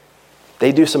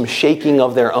 they do some shaking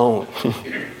of their own.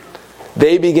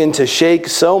 They begin to shake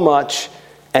so much,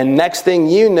 and next thing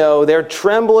you know, they're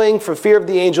trembling for fear of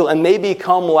the angel, and they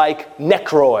become like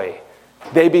necroi.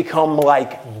 They become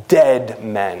like dead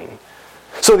men.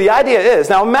 So the idea is,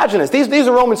 now imagine this, these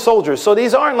are Roman soldiers, so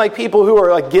these aren't like people who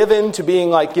are like given to being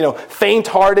like,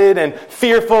 faint-hearted and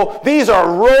fearful. These are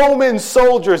Roman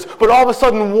soldiers, but all of a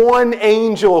sudden one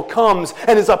angel comes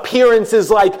and his appearance is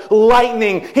like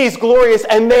lightning. He's glorious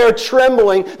and they're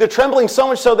trembling. They're trembling so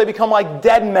much so they become like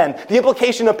dead men. The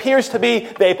implication appears to be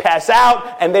they pass out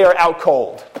and they are out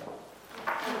cold.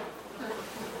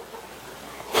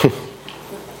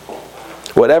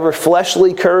 Whatever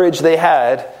fleshly courage they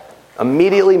had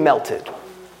immediately melted,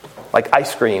 like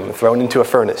ice cream thrown into a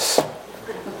furnace.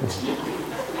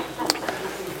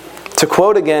 To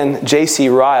quote again J.C.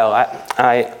 Ryle,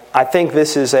 I think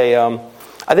this is a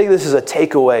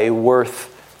takeaway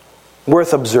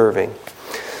worth observing.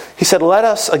 He said, "Let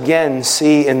us again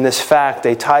see in this fact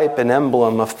a type and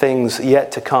emblem of things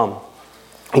yet to come.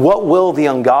 What will the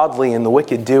ungodly and the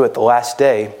wicked do at the last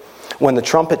day, when the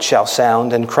trumpet shall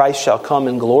sound and Christ shall come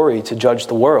in glory to judge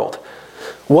the world?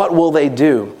 What will they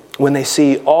do when they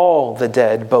see all the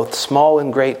dead, both small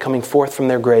and great, coming forth from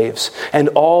their graves, and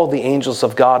all the angels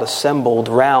of God assembled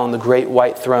round the great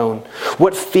white throne?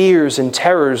 What fears and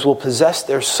terrors will possess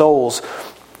their souls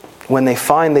when they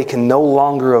find they can no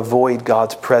longer avoid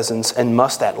God's presence and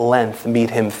must at length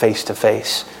meet Him face to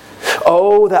face?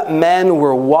 Oh, that men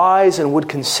were wise and would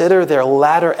consider their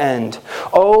latter end.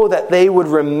 Oh, that they would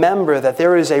remember that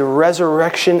there is a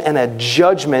resurrection and a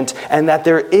judgment, and that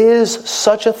there is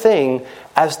such a thing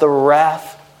as the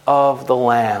wrath of the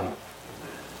Lamb."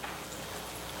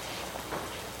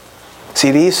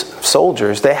 See, these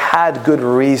soldiers, they had good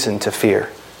reason to fear.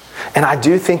 And I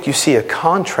do think you see a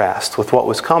contrast with what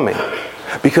was coming,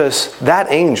 because that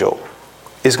angel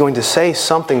is going to say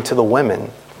something to the women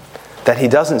that he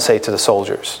doesn't say to the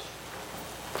soldiers.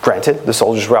 Granted, the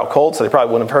soldiers were out cold, so they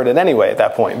probably wouldn't have heard it anyway at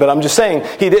that point. But I'm just saying,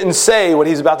 he didn't say what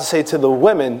he's about to say to the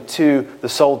women to the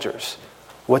soldiers.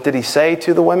 What did he say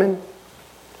to the women?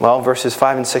 Well, verses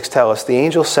 5 and 6 tell us, the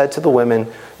angel said to the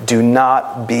women, do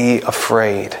not be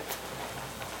afraid.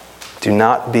 Do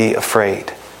not be afraid.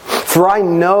 For I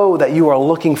know that you are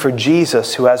looking for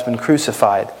Jesus who has been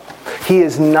crucified. He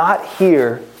is not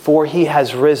here, for he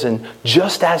has risen,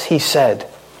 just as he said.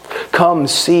 Come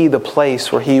see the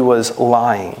place where he was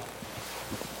lying.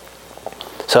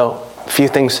 So, a few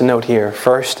things to note here.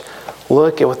 First,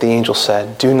 look at what the angel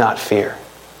said. Do not fear.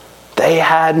 They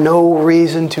had no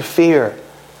reason to fear.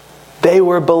 They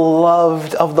were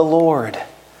beloved of the Lord.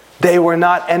 They were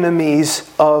not enemies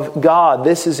of God.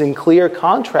 This is in clear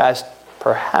contrast,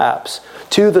 perhaps,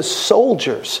 to the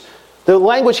soldiers. The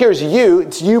language here is you.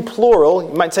 It's you plural.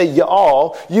 You might say you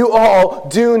all. You all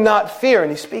do not fear. And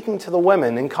he's speaking to the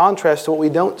women in contrast to what we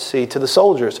don't see to the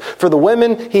soldiers. For the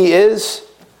women, he is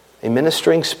a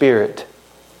ministering spirit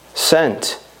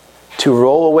sent to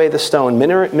roll away the stone,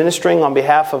 ministering on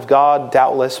behalf of God,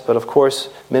 doubtless, but of course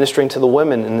ministering to the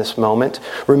women in this moment,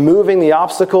 removing the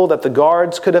obstacle that the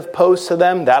guards could have posed to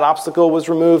them. That obstacle was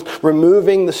removed,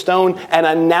 removing the stone and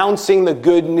announcing the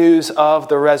good news of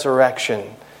the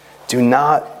resurrection. Do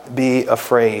not be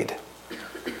afraid.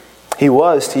 He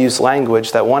was, to use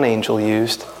language that one angel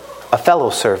used, a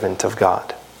fellow servant of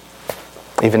God,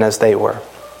 even as they were.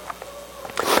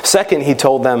 Second, he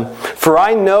told them, for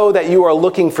I know that you are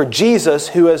looking for Jesus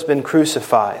who has been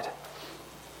crucified.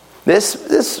 This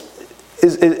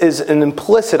is an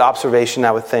implicit observation,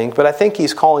 I would think, but I think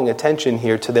he's calling attention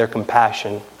here to their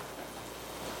compassion.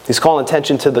 He's calling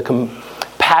attention to the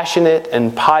compassionate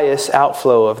and pious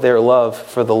outflow of their love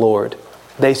for the Lord.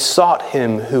 They sought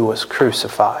him who was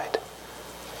crucified.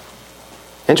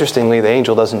 Interestingly, the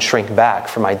angel doesn't shrink back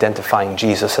from identifying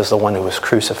Jesus as the one who was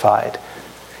crucified,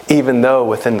 even though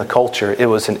within the culture it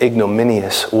was an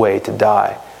ignominious way to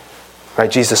die. Right?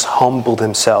 Jesus humbled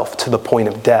himself to the point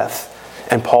of death.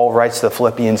 And Paul writes to the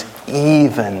Philippians,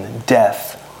 even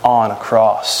death on a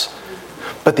cross.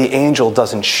 But the angel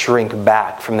doesn't shrink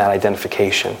back from that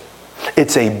identification.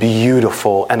 It's a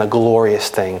beautiful and a glorious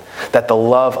thing that the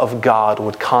love of God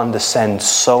would condescend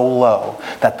so low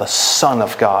that the Son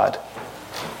of God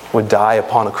would die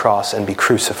upon a cross and be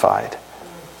crucified.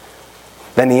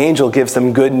 Then the angel gives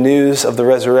them good news of the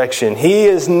resurrection. He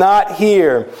is not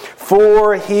here,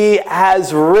 for he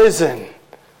has risen.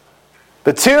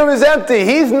 The tomb is empty.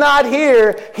 He's not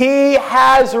here. He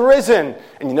has risen.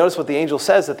 And you notice what the angel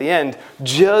says at the end,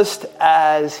 just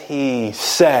as he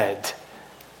said.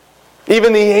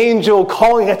 Even the angel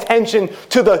calling attention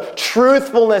to the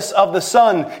truthfulness of the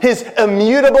Son, his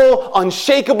immutable,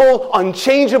 unshakable,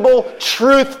 unchangeable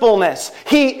truthfulness.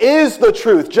 He is the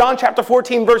truth. John chapter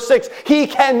 14, verse 6. He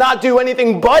cannot do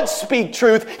anything but speak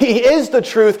truth. He is the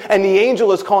truth, and the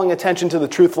angel is calling attention to the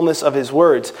truthfulness of his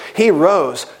words. He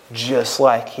rose just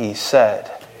like he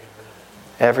said.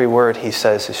 Every word he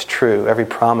says is true. Every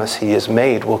promise he has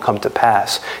made will come to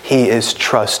pass. He is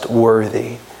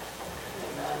trustworthy.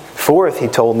 Fourth, he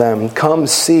told them, come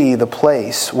see the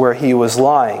place where he was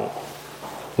lying.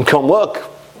 And come look.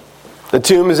 The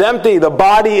tomb is empty. The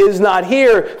body is not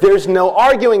here. There's no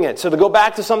arguing it. So to go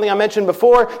back to something I mentioned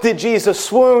before, did Jesus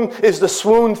swoon? Is the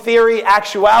swoon theory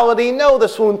actuality? No, the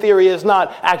swoon theory is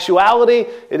not actuality.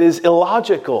 It is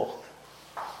illogical.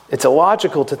 It's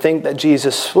illogical to think that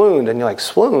Jesus swooned. And you're like,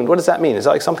 swooned? What does that mean? Is that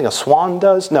like something a swan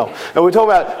does? No. We're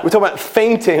talking about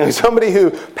fainting. Somebody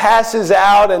who passes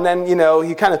out and then,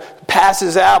 he kind of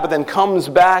passes out but then comes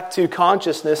back to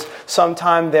consciousness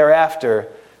sometime thereafter.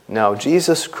 No,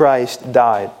 Jesus Christ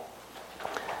died.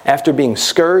 After being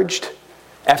scourged,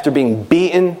 after being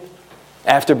beaten,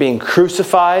 after being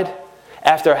crucified,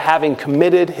 after having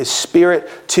committed his spirit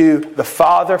to the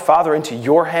Father, Father, into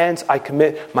your hands I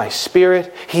commit my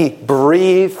spirit. He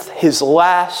breathed his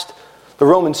last. The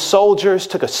Roman soldiers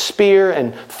took a spear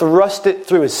and thrust it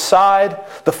through his side.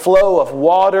 The flow of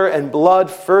water and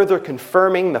blood further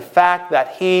confirming the fact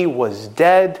that he was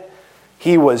dead.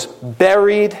 He was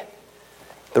buried.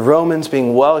 The Romans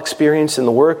being well experienced in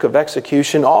the work of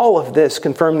execution. All of this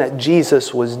confirmed that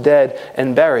Jesus was dead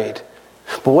and buried.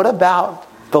 But what about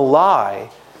the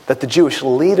lie that the Jewish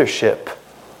leadership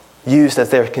used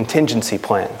as their contingency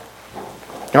plan?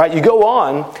 All right, you go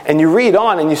on and you read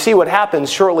on and you see what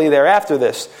happens shortly thereafter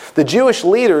this. The Jewish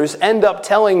leaders end up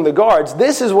telling the guards,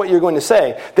 this is what you're going to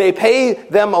say. They pay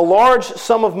them a large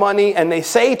sum of money and they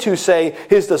say,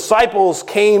 his disciples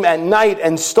came at night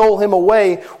and stole him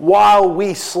away while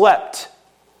we slept.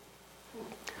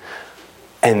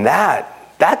 And that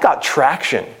got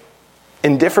traction.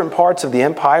 in different parts of the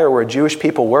empire where Jewish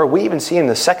people were. We even see in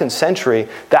the 2nd century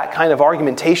that kind of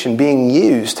argumentation being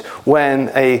used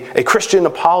when a Christian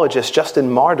apologist,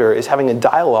 Justin Martyr, is having a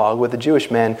dialogue with a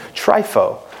Jewish man,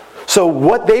 Trypho. So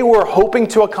what they were hoping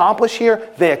to accomplish here,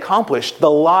 they accomplished. The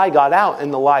lie got out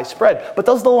and the lie spread. But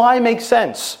does the lie make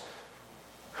sense?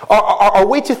 Are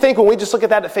we to think, when we just look at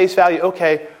that at face value,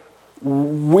 okay,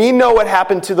 we know what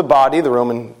happened to the body, the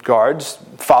Roman guards,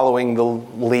 following the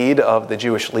lead of the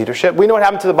Jewish leadership. We know what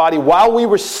happened to the body while we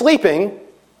were sleeping.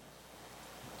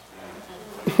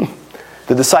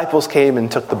 The disciples came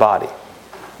and took the body.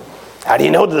 How do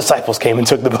you know the disciples came and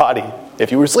took the body?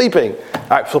 If you were sleeping. All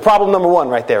right, so problem number 1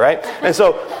 right there, right? And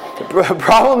so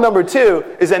problem number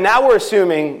 2 is that now we're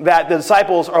assuming that the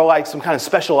disciples are like some kind of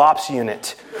special ops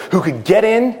unit who could get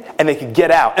in and they could get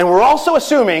out. And we're also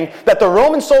assuming that the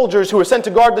Roman soldiers who were sent to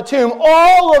guard the tomb,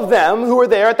 all of them who were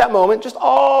there at that moment, just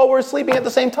all were sleeping at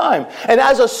the same time. And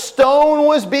as a stone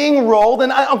was being rolled,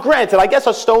 and granted, I guess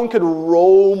a stone could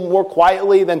roll more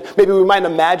quietly than maybe we might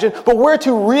imagine, but we're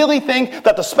to really think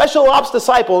that the special ops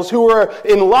disciples who were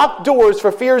in locked doors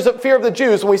for fear of the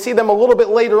Jews, when we see them a little bit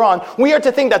later on, we are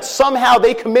to think that somehow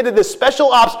they committed this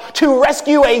special ops to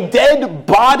rescue a dead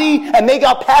body, and they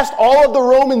got past all of the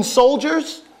Roman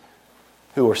soldiers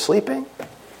who were sleeping.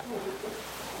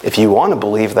 If you want to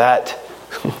believe that,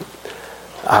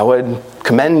 I would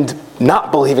commend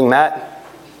not believing that.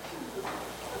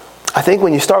 I think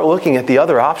when you start looking at the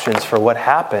other options for what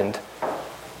happened,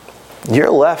 you're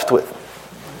left with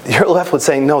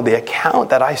saying, no, the account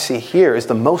that I see here is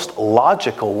the most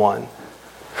logical one.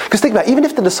 Because think about it, even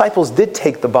if the disciples did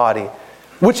take the body,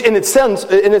 which in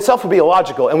itself would be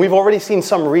illogical, and we've already seen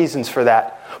some reasons for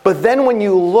that. But then when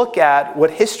you look at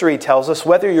what history tells us,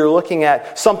 whether you're looking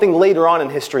at something later on in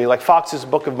history, like Fox's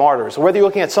Book of Martyrs, or whether you're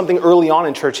looking at something early on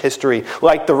in church history,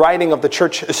 like the writing of the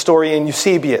church historian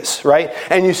Eusebius, right?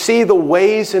 And you see the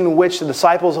ways in which the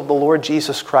disciples of the Lord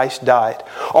Jesus Christ died.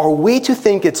 Are we to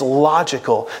think it's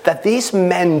logical that these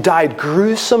men died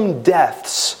gruesome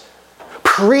deaths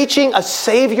preaching a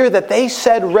Savior that they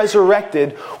said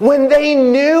resurrected when they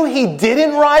knew He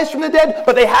didn't rise from the dead,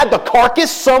 but they had the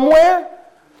carcass somewhere?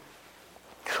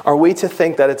 Are we to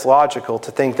think that it's logical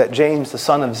to think that James, the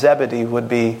son of Zebedee, would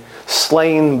be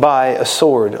slain by a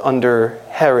sword under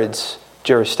Herod's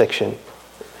jurisdiction?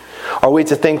 Are we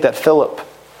to think that Philip,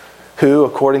 who,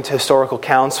 according to historical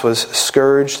accounts, was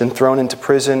scourged and thrown into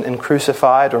prison and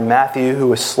crucified, or Matthew, who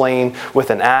was slain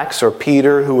with an axe, or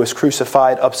Peter, who was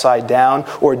crucified upside down,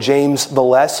 or James the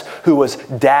Less, who was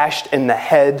dashed in the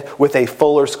head with a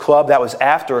fuller's club? That was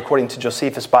after, according to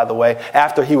Josephus, by the way,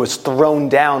 after he was thrown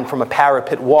down from a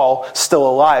parapet wall, still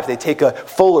alive. They take a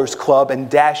fuller's club and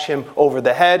dash him over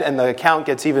the head, and the account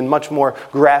gets even much more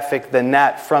graphic than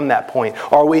that from that point.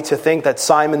 Are we to think that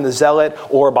Simon the Zealot,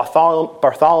 or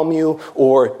Bartholomew,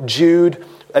 or Jude,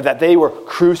 that they were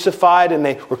crucified and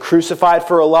they were crucified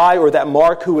for a lie, or that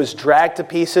Mark, who was dragged to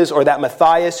pieces, or that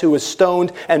Matthias, who was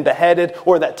stoned and beheaded,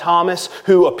 or that Thomas,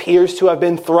 who appears to have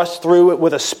been thrust through it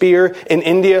with a spear in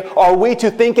India? Are we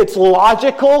to think it's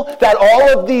logical that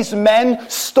all of these men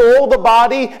stole the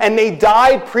body and they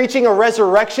died preaching a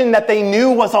resurrection that they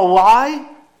knew was a lie?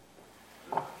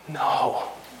 No.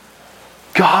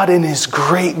 God in His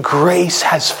great grace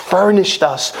has furnished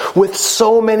us with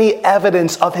so many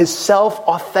evidence of His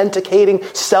self-authenticating,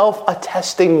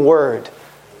 self-attesting word.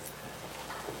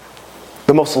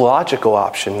 The most logical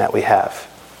option that we have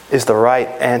is the right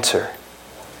answer.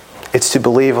 It's to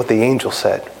believe what the angel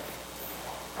said.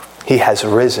 He has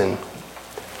risen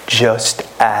just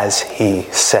as He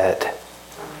said.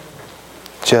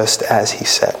 Just as He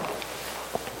said.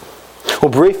 Well,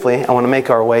 briefly, I want to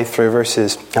make our way through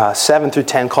verses 7 through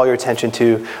 10. Call your attention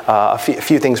to a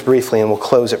few things briefly, and we'll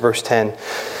close at verse 10.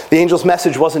 The angel's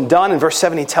message wasn't done. In verse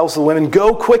 7, he tells the women,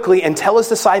 "Go quickly and tell His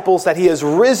disciples that He has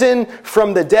risen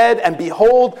from the dead, and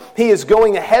behold, He is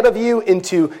going ahead of you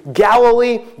into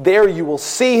Galilee. There you will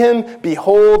see Him.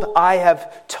 Behold, I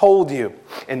have told you."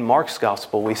 In Mark's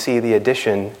gospel, we see the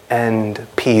addition, "and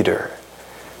Peter."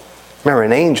 Remember,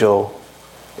 an angel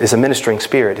is a ministering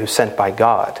spirit who's sent by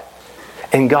God.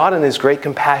 And God in His great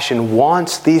compassion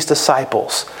wants these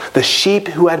disciples, the sheep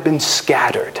who had been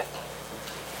scattered,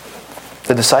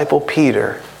 the disciple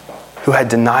Peter, who had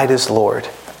denied his Lord,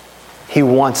 He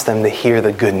wants them to hear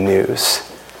the good news.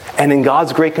 And in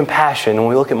God's great compassion, when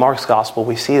we look at Mark's gospel,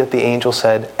 we see that the angel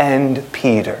said, "and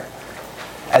Peter,"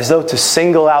 as though to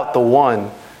single out the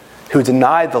one who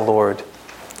denied the Lord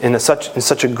in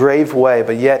such a grave way,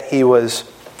 but yet he was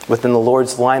within the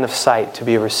Lord's line of sight to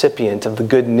be a recipient of the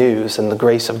good news and the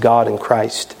grace of God in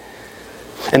Christ.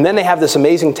 And then they have this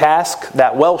amazing task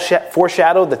that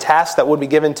foreshadowed the task that would be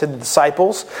given to the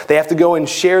disciples. They have to go and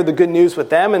share the good news with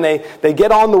them. And they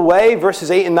get on the way. Verses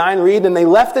 8 and 9 read, "And they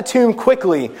left the tomb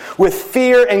quickly with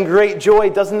fear and great joy."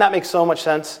 Doesn't that make so much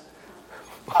sense?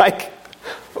 Like,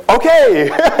 okay,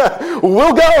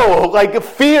 we'll go. Like,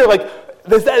 fear, like,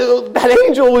 that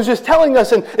angel was just telling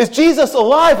us, and is Jesus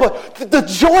alive? But the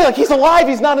joy, like he's alive,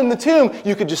 he's not in the tomb.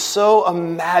 You could just so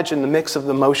imagine the mix of the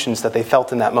emotions that they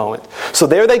felt in that moment. So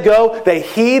there they go. They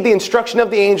heed the instruction of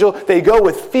the angel. They go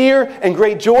with fear and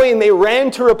great joy, and they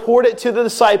ran to report it to the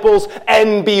disciples.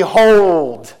 And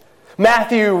behold,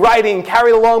 Matthew, writing,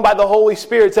 carried along by the Holy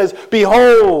Spirit, says,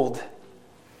 "Behold,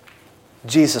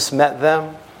 Jesus met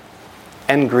them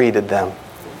and greeted them."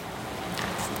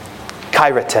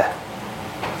 Kairete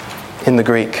in the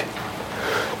Greek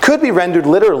could be rendered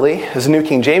literally, as the New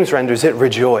King James renders it,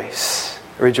 rejoice.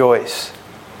 Rejoice.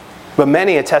 But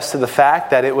many attest to the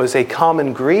fact that it was a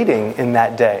common greeting in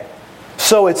that day.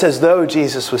 So it's as though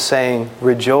Jesus was saying,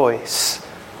 rejoice.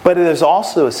 But it is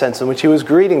also a sense in which he was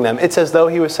greeting them. It's as though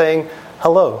he was saying,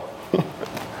 hello.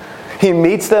 He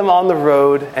meets them on the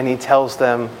road and he tells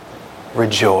them,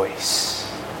 rejoice.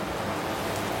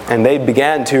 And they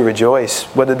began to rejoice.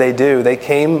 What did they do? They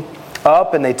came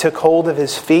up and they took hold of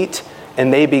his feet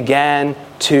and they began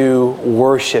to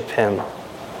worship him.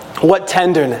 What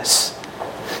tenderness.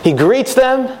 He greets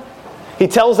them. He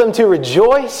tells them to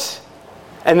rejoice.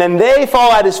 And then they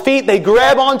fall at his feet. They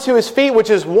grab onto his feet, which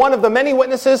is one of the many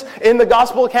witnesses in the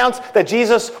gospel accounts that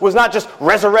Jesus was not just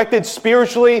resurrected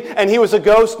spiritually and he was a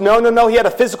ghost. No. He had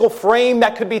a physical frame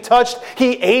that could be touched.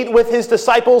 He ate with his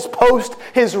disciples post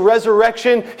his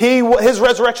resurrection. His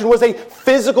resurrection was a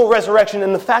physical resurrection.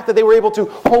 And the fact that they were able to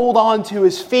hold on to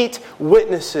his feet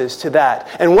witnesses to that.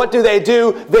 And what do?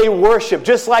 They worship.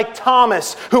 Just like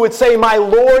Thomas, who would say, my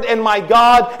Lord and my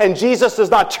God. And Jesus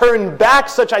does not turn back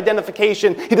such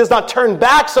identification. He does not turn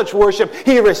back such worship.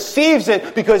 He receives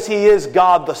it because he is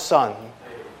God the Son.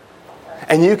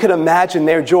 And you can imagine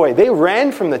their joy. They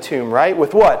ran from the tomb, right?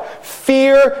 With what?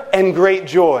 Fear and great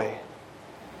joy.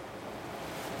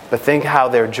 But think how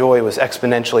their joy was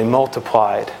exponentially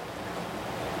multiplied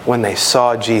when they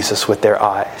saw Jesus with their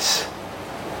eyes.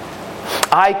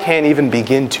 I can't even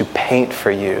begin to paint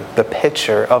for you the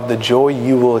picture of the joy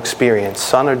you will experience,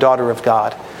 son or daughter of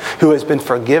God, who has been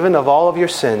forgiven of all of your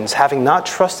sins, having not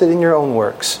trusted in your own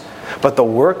works, but the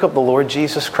work of the Lord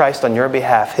Jesus Christ on your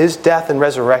behalf, his death and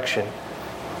resurrection.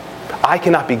 I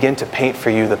cannot begin to paint for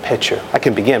you the picture. I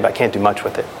can begin, but I can't do much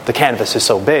with it. The canvas is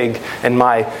so big, and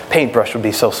my paintbrush would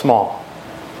be so small.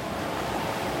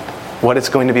 What it's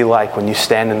going to be like when you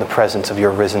stand in the presence of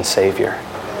your risen Savior.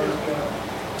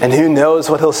 And who knows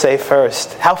what he'll say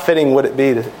first? How fitting would it be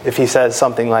if he says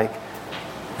something like,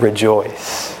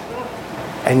 rejoice.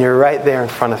 And you're right there in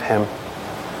front of him.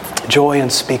 Joy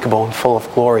unspeakable and full of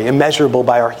glory, immeasurable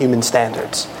by our human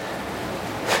standards.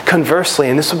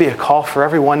 Conversely, and this would be a call for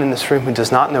everyone in this room who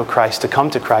does not know Christ to come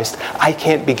to Christ, I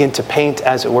can't begin to paint,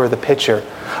 as it were, the picture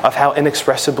of how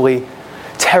inexpressibly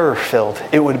terror-filled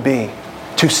it would be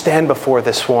to stand before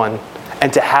this one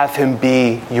and to have him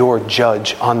be your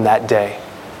judge on that day,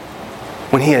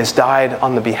 when he has died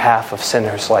on the behalf of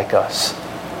sinners like us.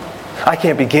 I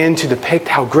can't begin to depict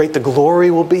how great the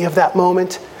glory will be of that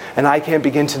moment, and I can't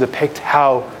begin to depict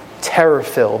how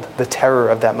terror-filled the terror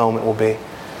of that moment will be.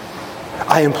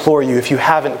 I implore you, if you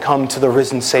haven't come to the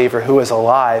risen Savior who is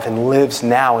alive and lives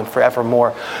now and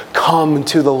forevermore, come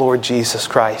to the Lord Jesus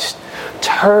Christ.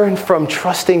 Turn from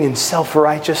trusting in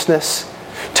self-righteousness.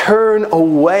 Turn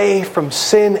away from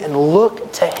sin and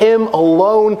look to him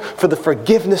alone for the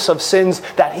forgiveness of sins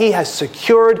that he has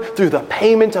secured through the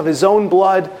payment of his own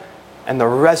blood and the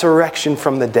resurrection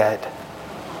from the dead.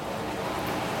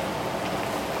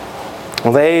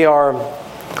 Well, they are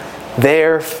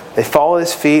there, they fall at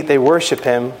his feet, they worship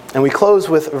him, and we close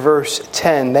with verse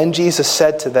 10. Then Jesus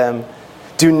said to them,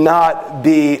 do not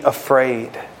be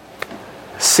afraid.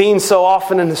 Seen so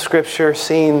often in the scripture,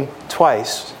 seen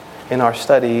twice in our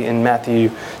study in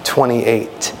Matthew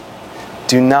 28.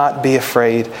 Do not be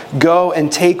afraid. Go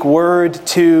and take word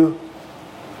to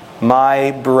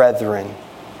my brethren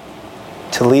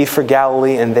to leave for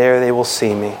Galilee, and there they will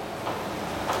see me.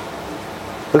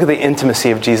 Look at the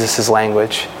intimacy of Jesus'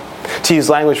 language. To use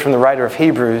language from the writer of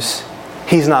Hebrews,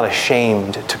 he's not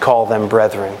ashamed to call them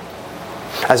brethren.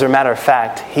 As a matter of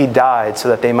fact, he died so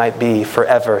that they might be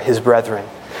forever his brethren.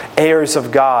 Heirs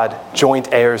of God,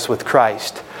 joint heirs with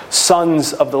Christ.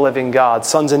 Sons of the living God,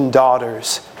 sons and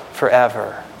daughters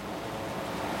forever.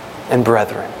 And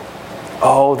brethren.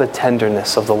 Oh, the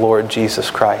tenderness of the Lord Jesus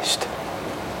Christ.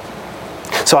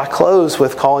 So I close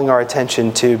with calling our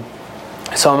attention to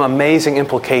some amazing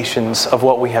implications of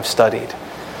what we have studied.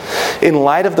 In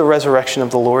light of the resurrection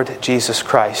of the Lord Jesus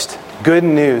Christ, good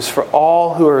news for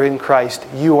all who are in Christ,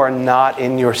 you are not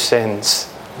in your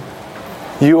sins.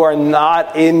 You are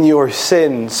not in your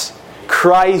sins.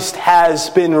 Christ has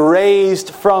been raised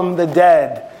from the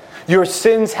dead. Your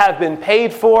sins have been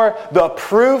paid for. The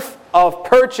proof of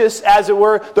purchase, as it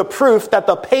were, the proof that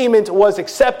the payment was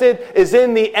accepted is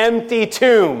in the empty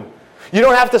tomb. You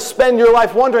don't have to spend your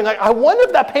life wondering, like, I wonder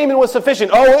if that payment was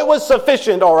sufficient. Oh, it was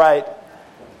sufficient, all right.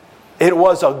 It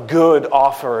was a good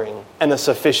offering and a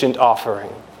sufficient offering.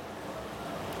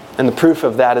 And the proof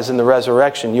of that is in the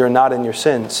resurrection. You're not in your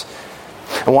sins.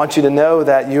 I want you to know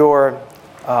that your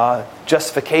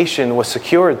justification was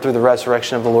secured through the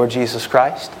resurrection of the Lord Jesus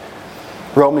Christ.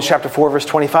 Romans chapter 4 verse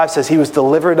 25 says he was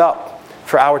delivered up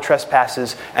for our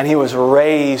trespasses and he was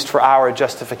raised for our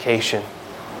justification.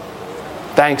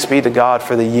 Thanks be to God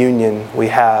for the union we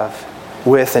have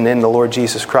with and in the Lord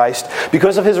Jesus Christ.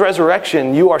 Because of his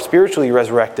resurrection, you are spiritually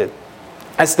resurrected.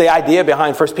 That's the idea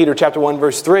behind 1 Peter chapter 1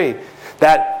 verse 3.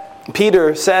 That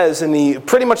Peter says in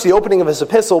pretty much the opening of his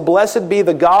epistle, "Blessed be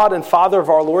the God and Father of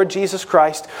our Lord Jesus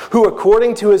Christ, who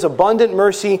according to his abundant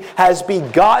mercy has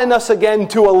begotten us again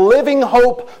to a living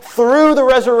hope through the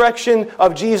resurrection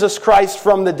of Jesus Christ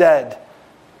from the dead."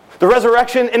 The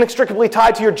resurrection inextricably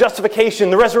tied to your justification.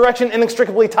 The resurrection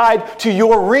inextricably tied to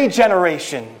your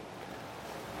regeneration.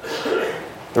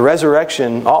 The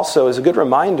resurrection also is a good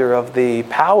reminder of the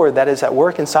power that is at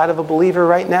work inside of a believer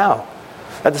right now.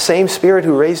 That the same Spirit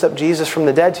who raised up Jesus from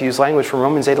the dead, to use language from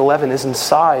Romans 8:11, is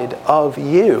inside of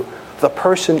you, the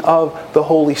person of the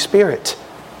Holy Spirit.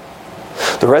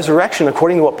 The resurrection,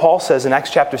 according to what Paul says in Acts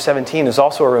chapter 17, is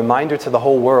also a reminder to the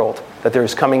whole world that there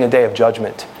is coming a day of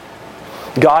judgment.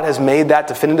 God has made that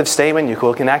definitive statement. You can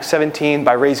look in Acts 17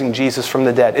 by raising Jesus from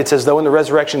the dead. It's as though in the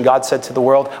resurrection God said to the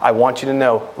world, I want you to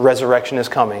know resurrection is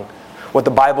coming. What the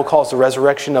Bible calls the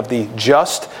resurrection of the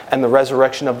just and the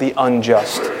resurrection of the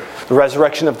unjust. The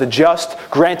resurrection of the just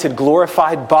granted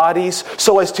glorified bodies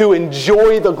so as to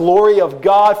enjoy the glory of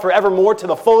God forevermore to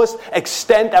the fullest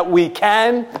extent that we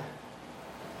can.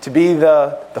 To be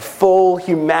the full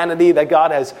humanity that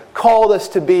God has called us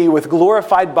to be, with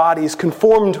glorified bodies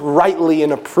conformed rightly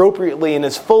and appropriately and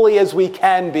as fully as we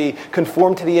can be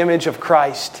conformed to the image of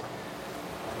Christ.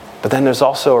 But then there's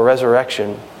also a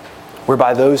resurrection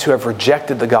whereby those who have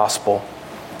rejected the gospel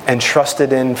and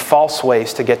trusted in false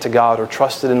ways to get to God or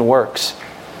trusted in works,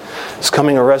 is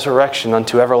coming a resurrection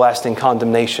unto everlasting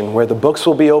condemnation, where the books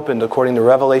will be opened according to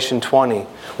Revelation 20,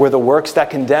 where the works that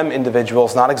condemn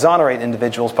individuals, not exonerate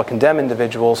individuals, but condemn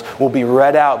individuals, will be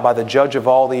read out by the judge of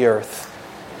all the earth.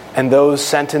 And those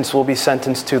sentenced will be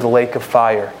sentenced to the lake of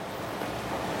fire.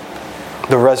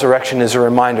 The resurrection is a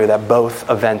reminder that both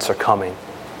events are coming.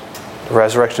 The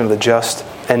resurrection of the just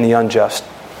and the unjust.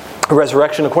 The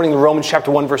resurrection, according to Romans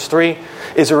chapter 1 verse 3,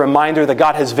 is a reminder that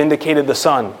God has vindicated the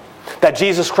Son. That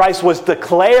Jesus Christ was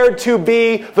declared to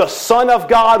be the Son of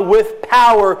God with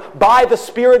power by the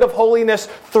Spirit of holiness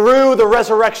through the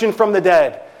resurrection from the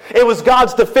dead. It was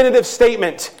God's definitive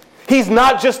statement. He's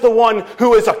not just the one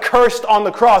who is accursed on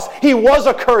the cross. He was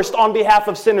accursed on behalf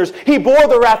of sinners. He bore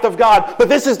the wrath of God. But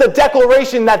this is the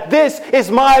declaration that this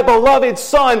is my beloved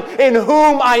Son in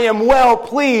whom I am well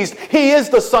pleased. He is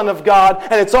the Son of God.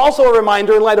 And it's also a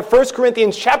reminder in light of 1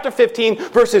 Corinthians chapter 15,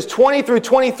 verses 20 through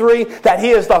 23, that He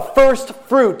is the first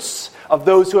fruits of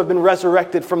those who have been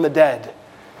resurrected from the dead.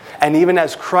 And even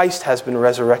as Christ has been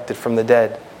resurrected from the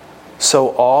dead, so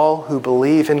all who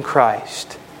believe in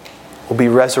Christ will be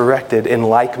resurrected in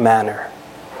like manner.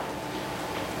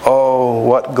 Oh,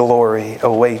 what glory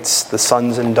awaits the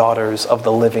sons and daughters of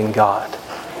the living God.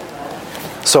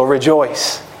 So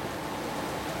rejoice.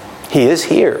 He is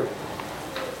here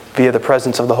via the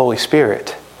presence of the Holy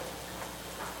Spirit.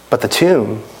 But the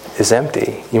tomb is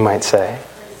empty, you might say.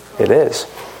 It is.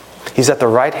 He's at the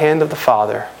right hand of the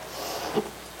Father.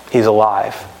 He's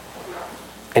alive.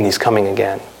 And He's coming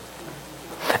again.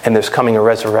 And there's coming a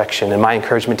resurrection. And my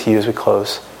encouragement to you as we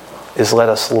close is let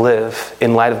us live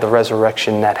in light of the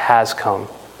resurrection that has come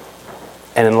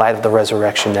and in light of the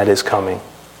resurrection that is coming.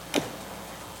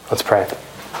 Let's pray.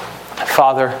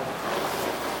 Father,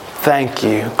 thank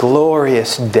you.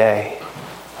 Glorious day.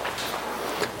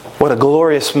 What a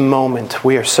glorious moment.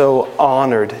 We are so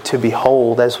honored to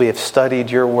behold as we have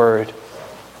studied your word.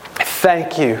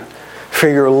 Thank you for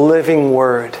your living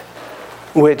word,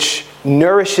 which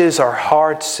nourishes our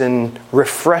hearts and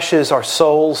refreshes our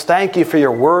souls. Thank you for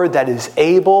your word that is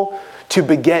able to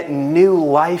beget new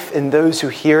life in those who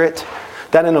hear it.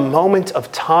 That in a moment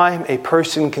of time, a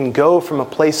person can go from a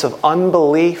place of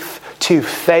unbelief to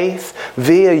faith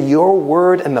via your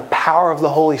word and the power of the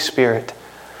Holy Spirit.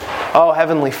 Oh,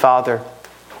 Heavenly Father,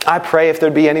 I pray if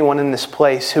there be anyone in this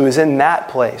place who is in that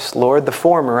place, Lord, the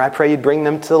former, I pray you'd bring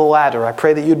them to the latter. I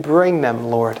pray that you'd bring them,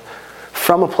 Lord,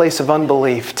 from a place of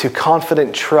unbelief to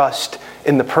confident trust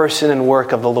in the person and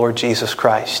work of the Lord Jesus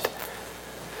Christ.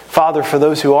 Father, for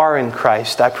those who are in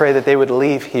Christ, I pray that they would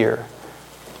leave here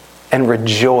and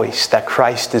rejoice that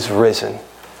Christ is risen,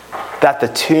 that the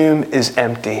tomb is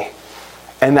empty,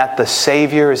 and that the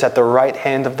Savior is at the right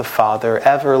hand of the Father,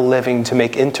 ever living to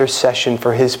make intercession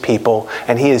for His people,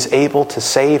 and He is able to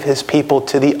save His people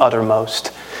to the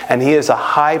uttermost. And He is a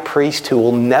high priest who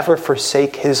will never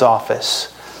forsake His office.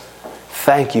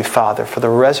 Thank you, Father, for the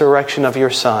resurrection of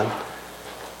your Son.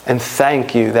 And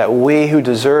thank you that we who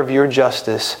deserve your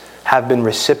justice have been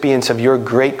recipients of your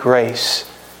great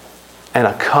grace and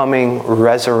a coming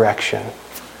resurrection.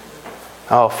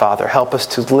 Oh, Father, help us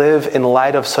to live in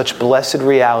light of such blessed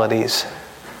realities,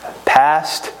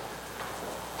 past,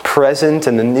 present,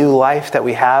 and the new life that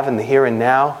we have in the here and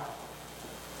now,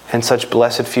 and such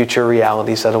blessed future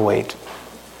realities that await.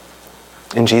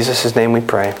 In Jesus' name we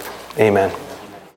pray. Amen.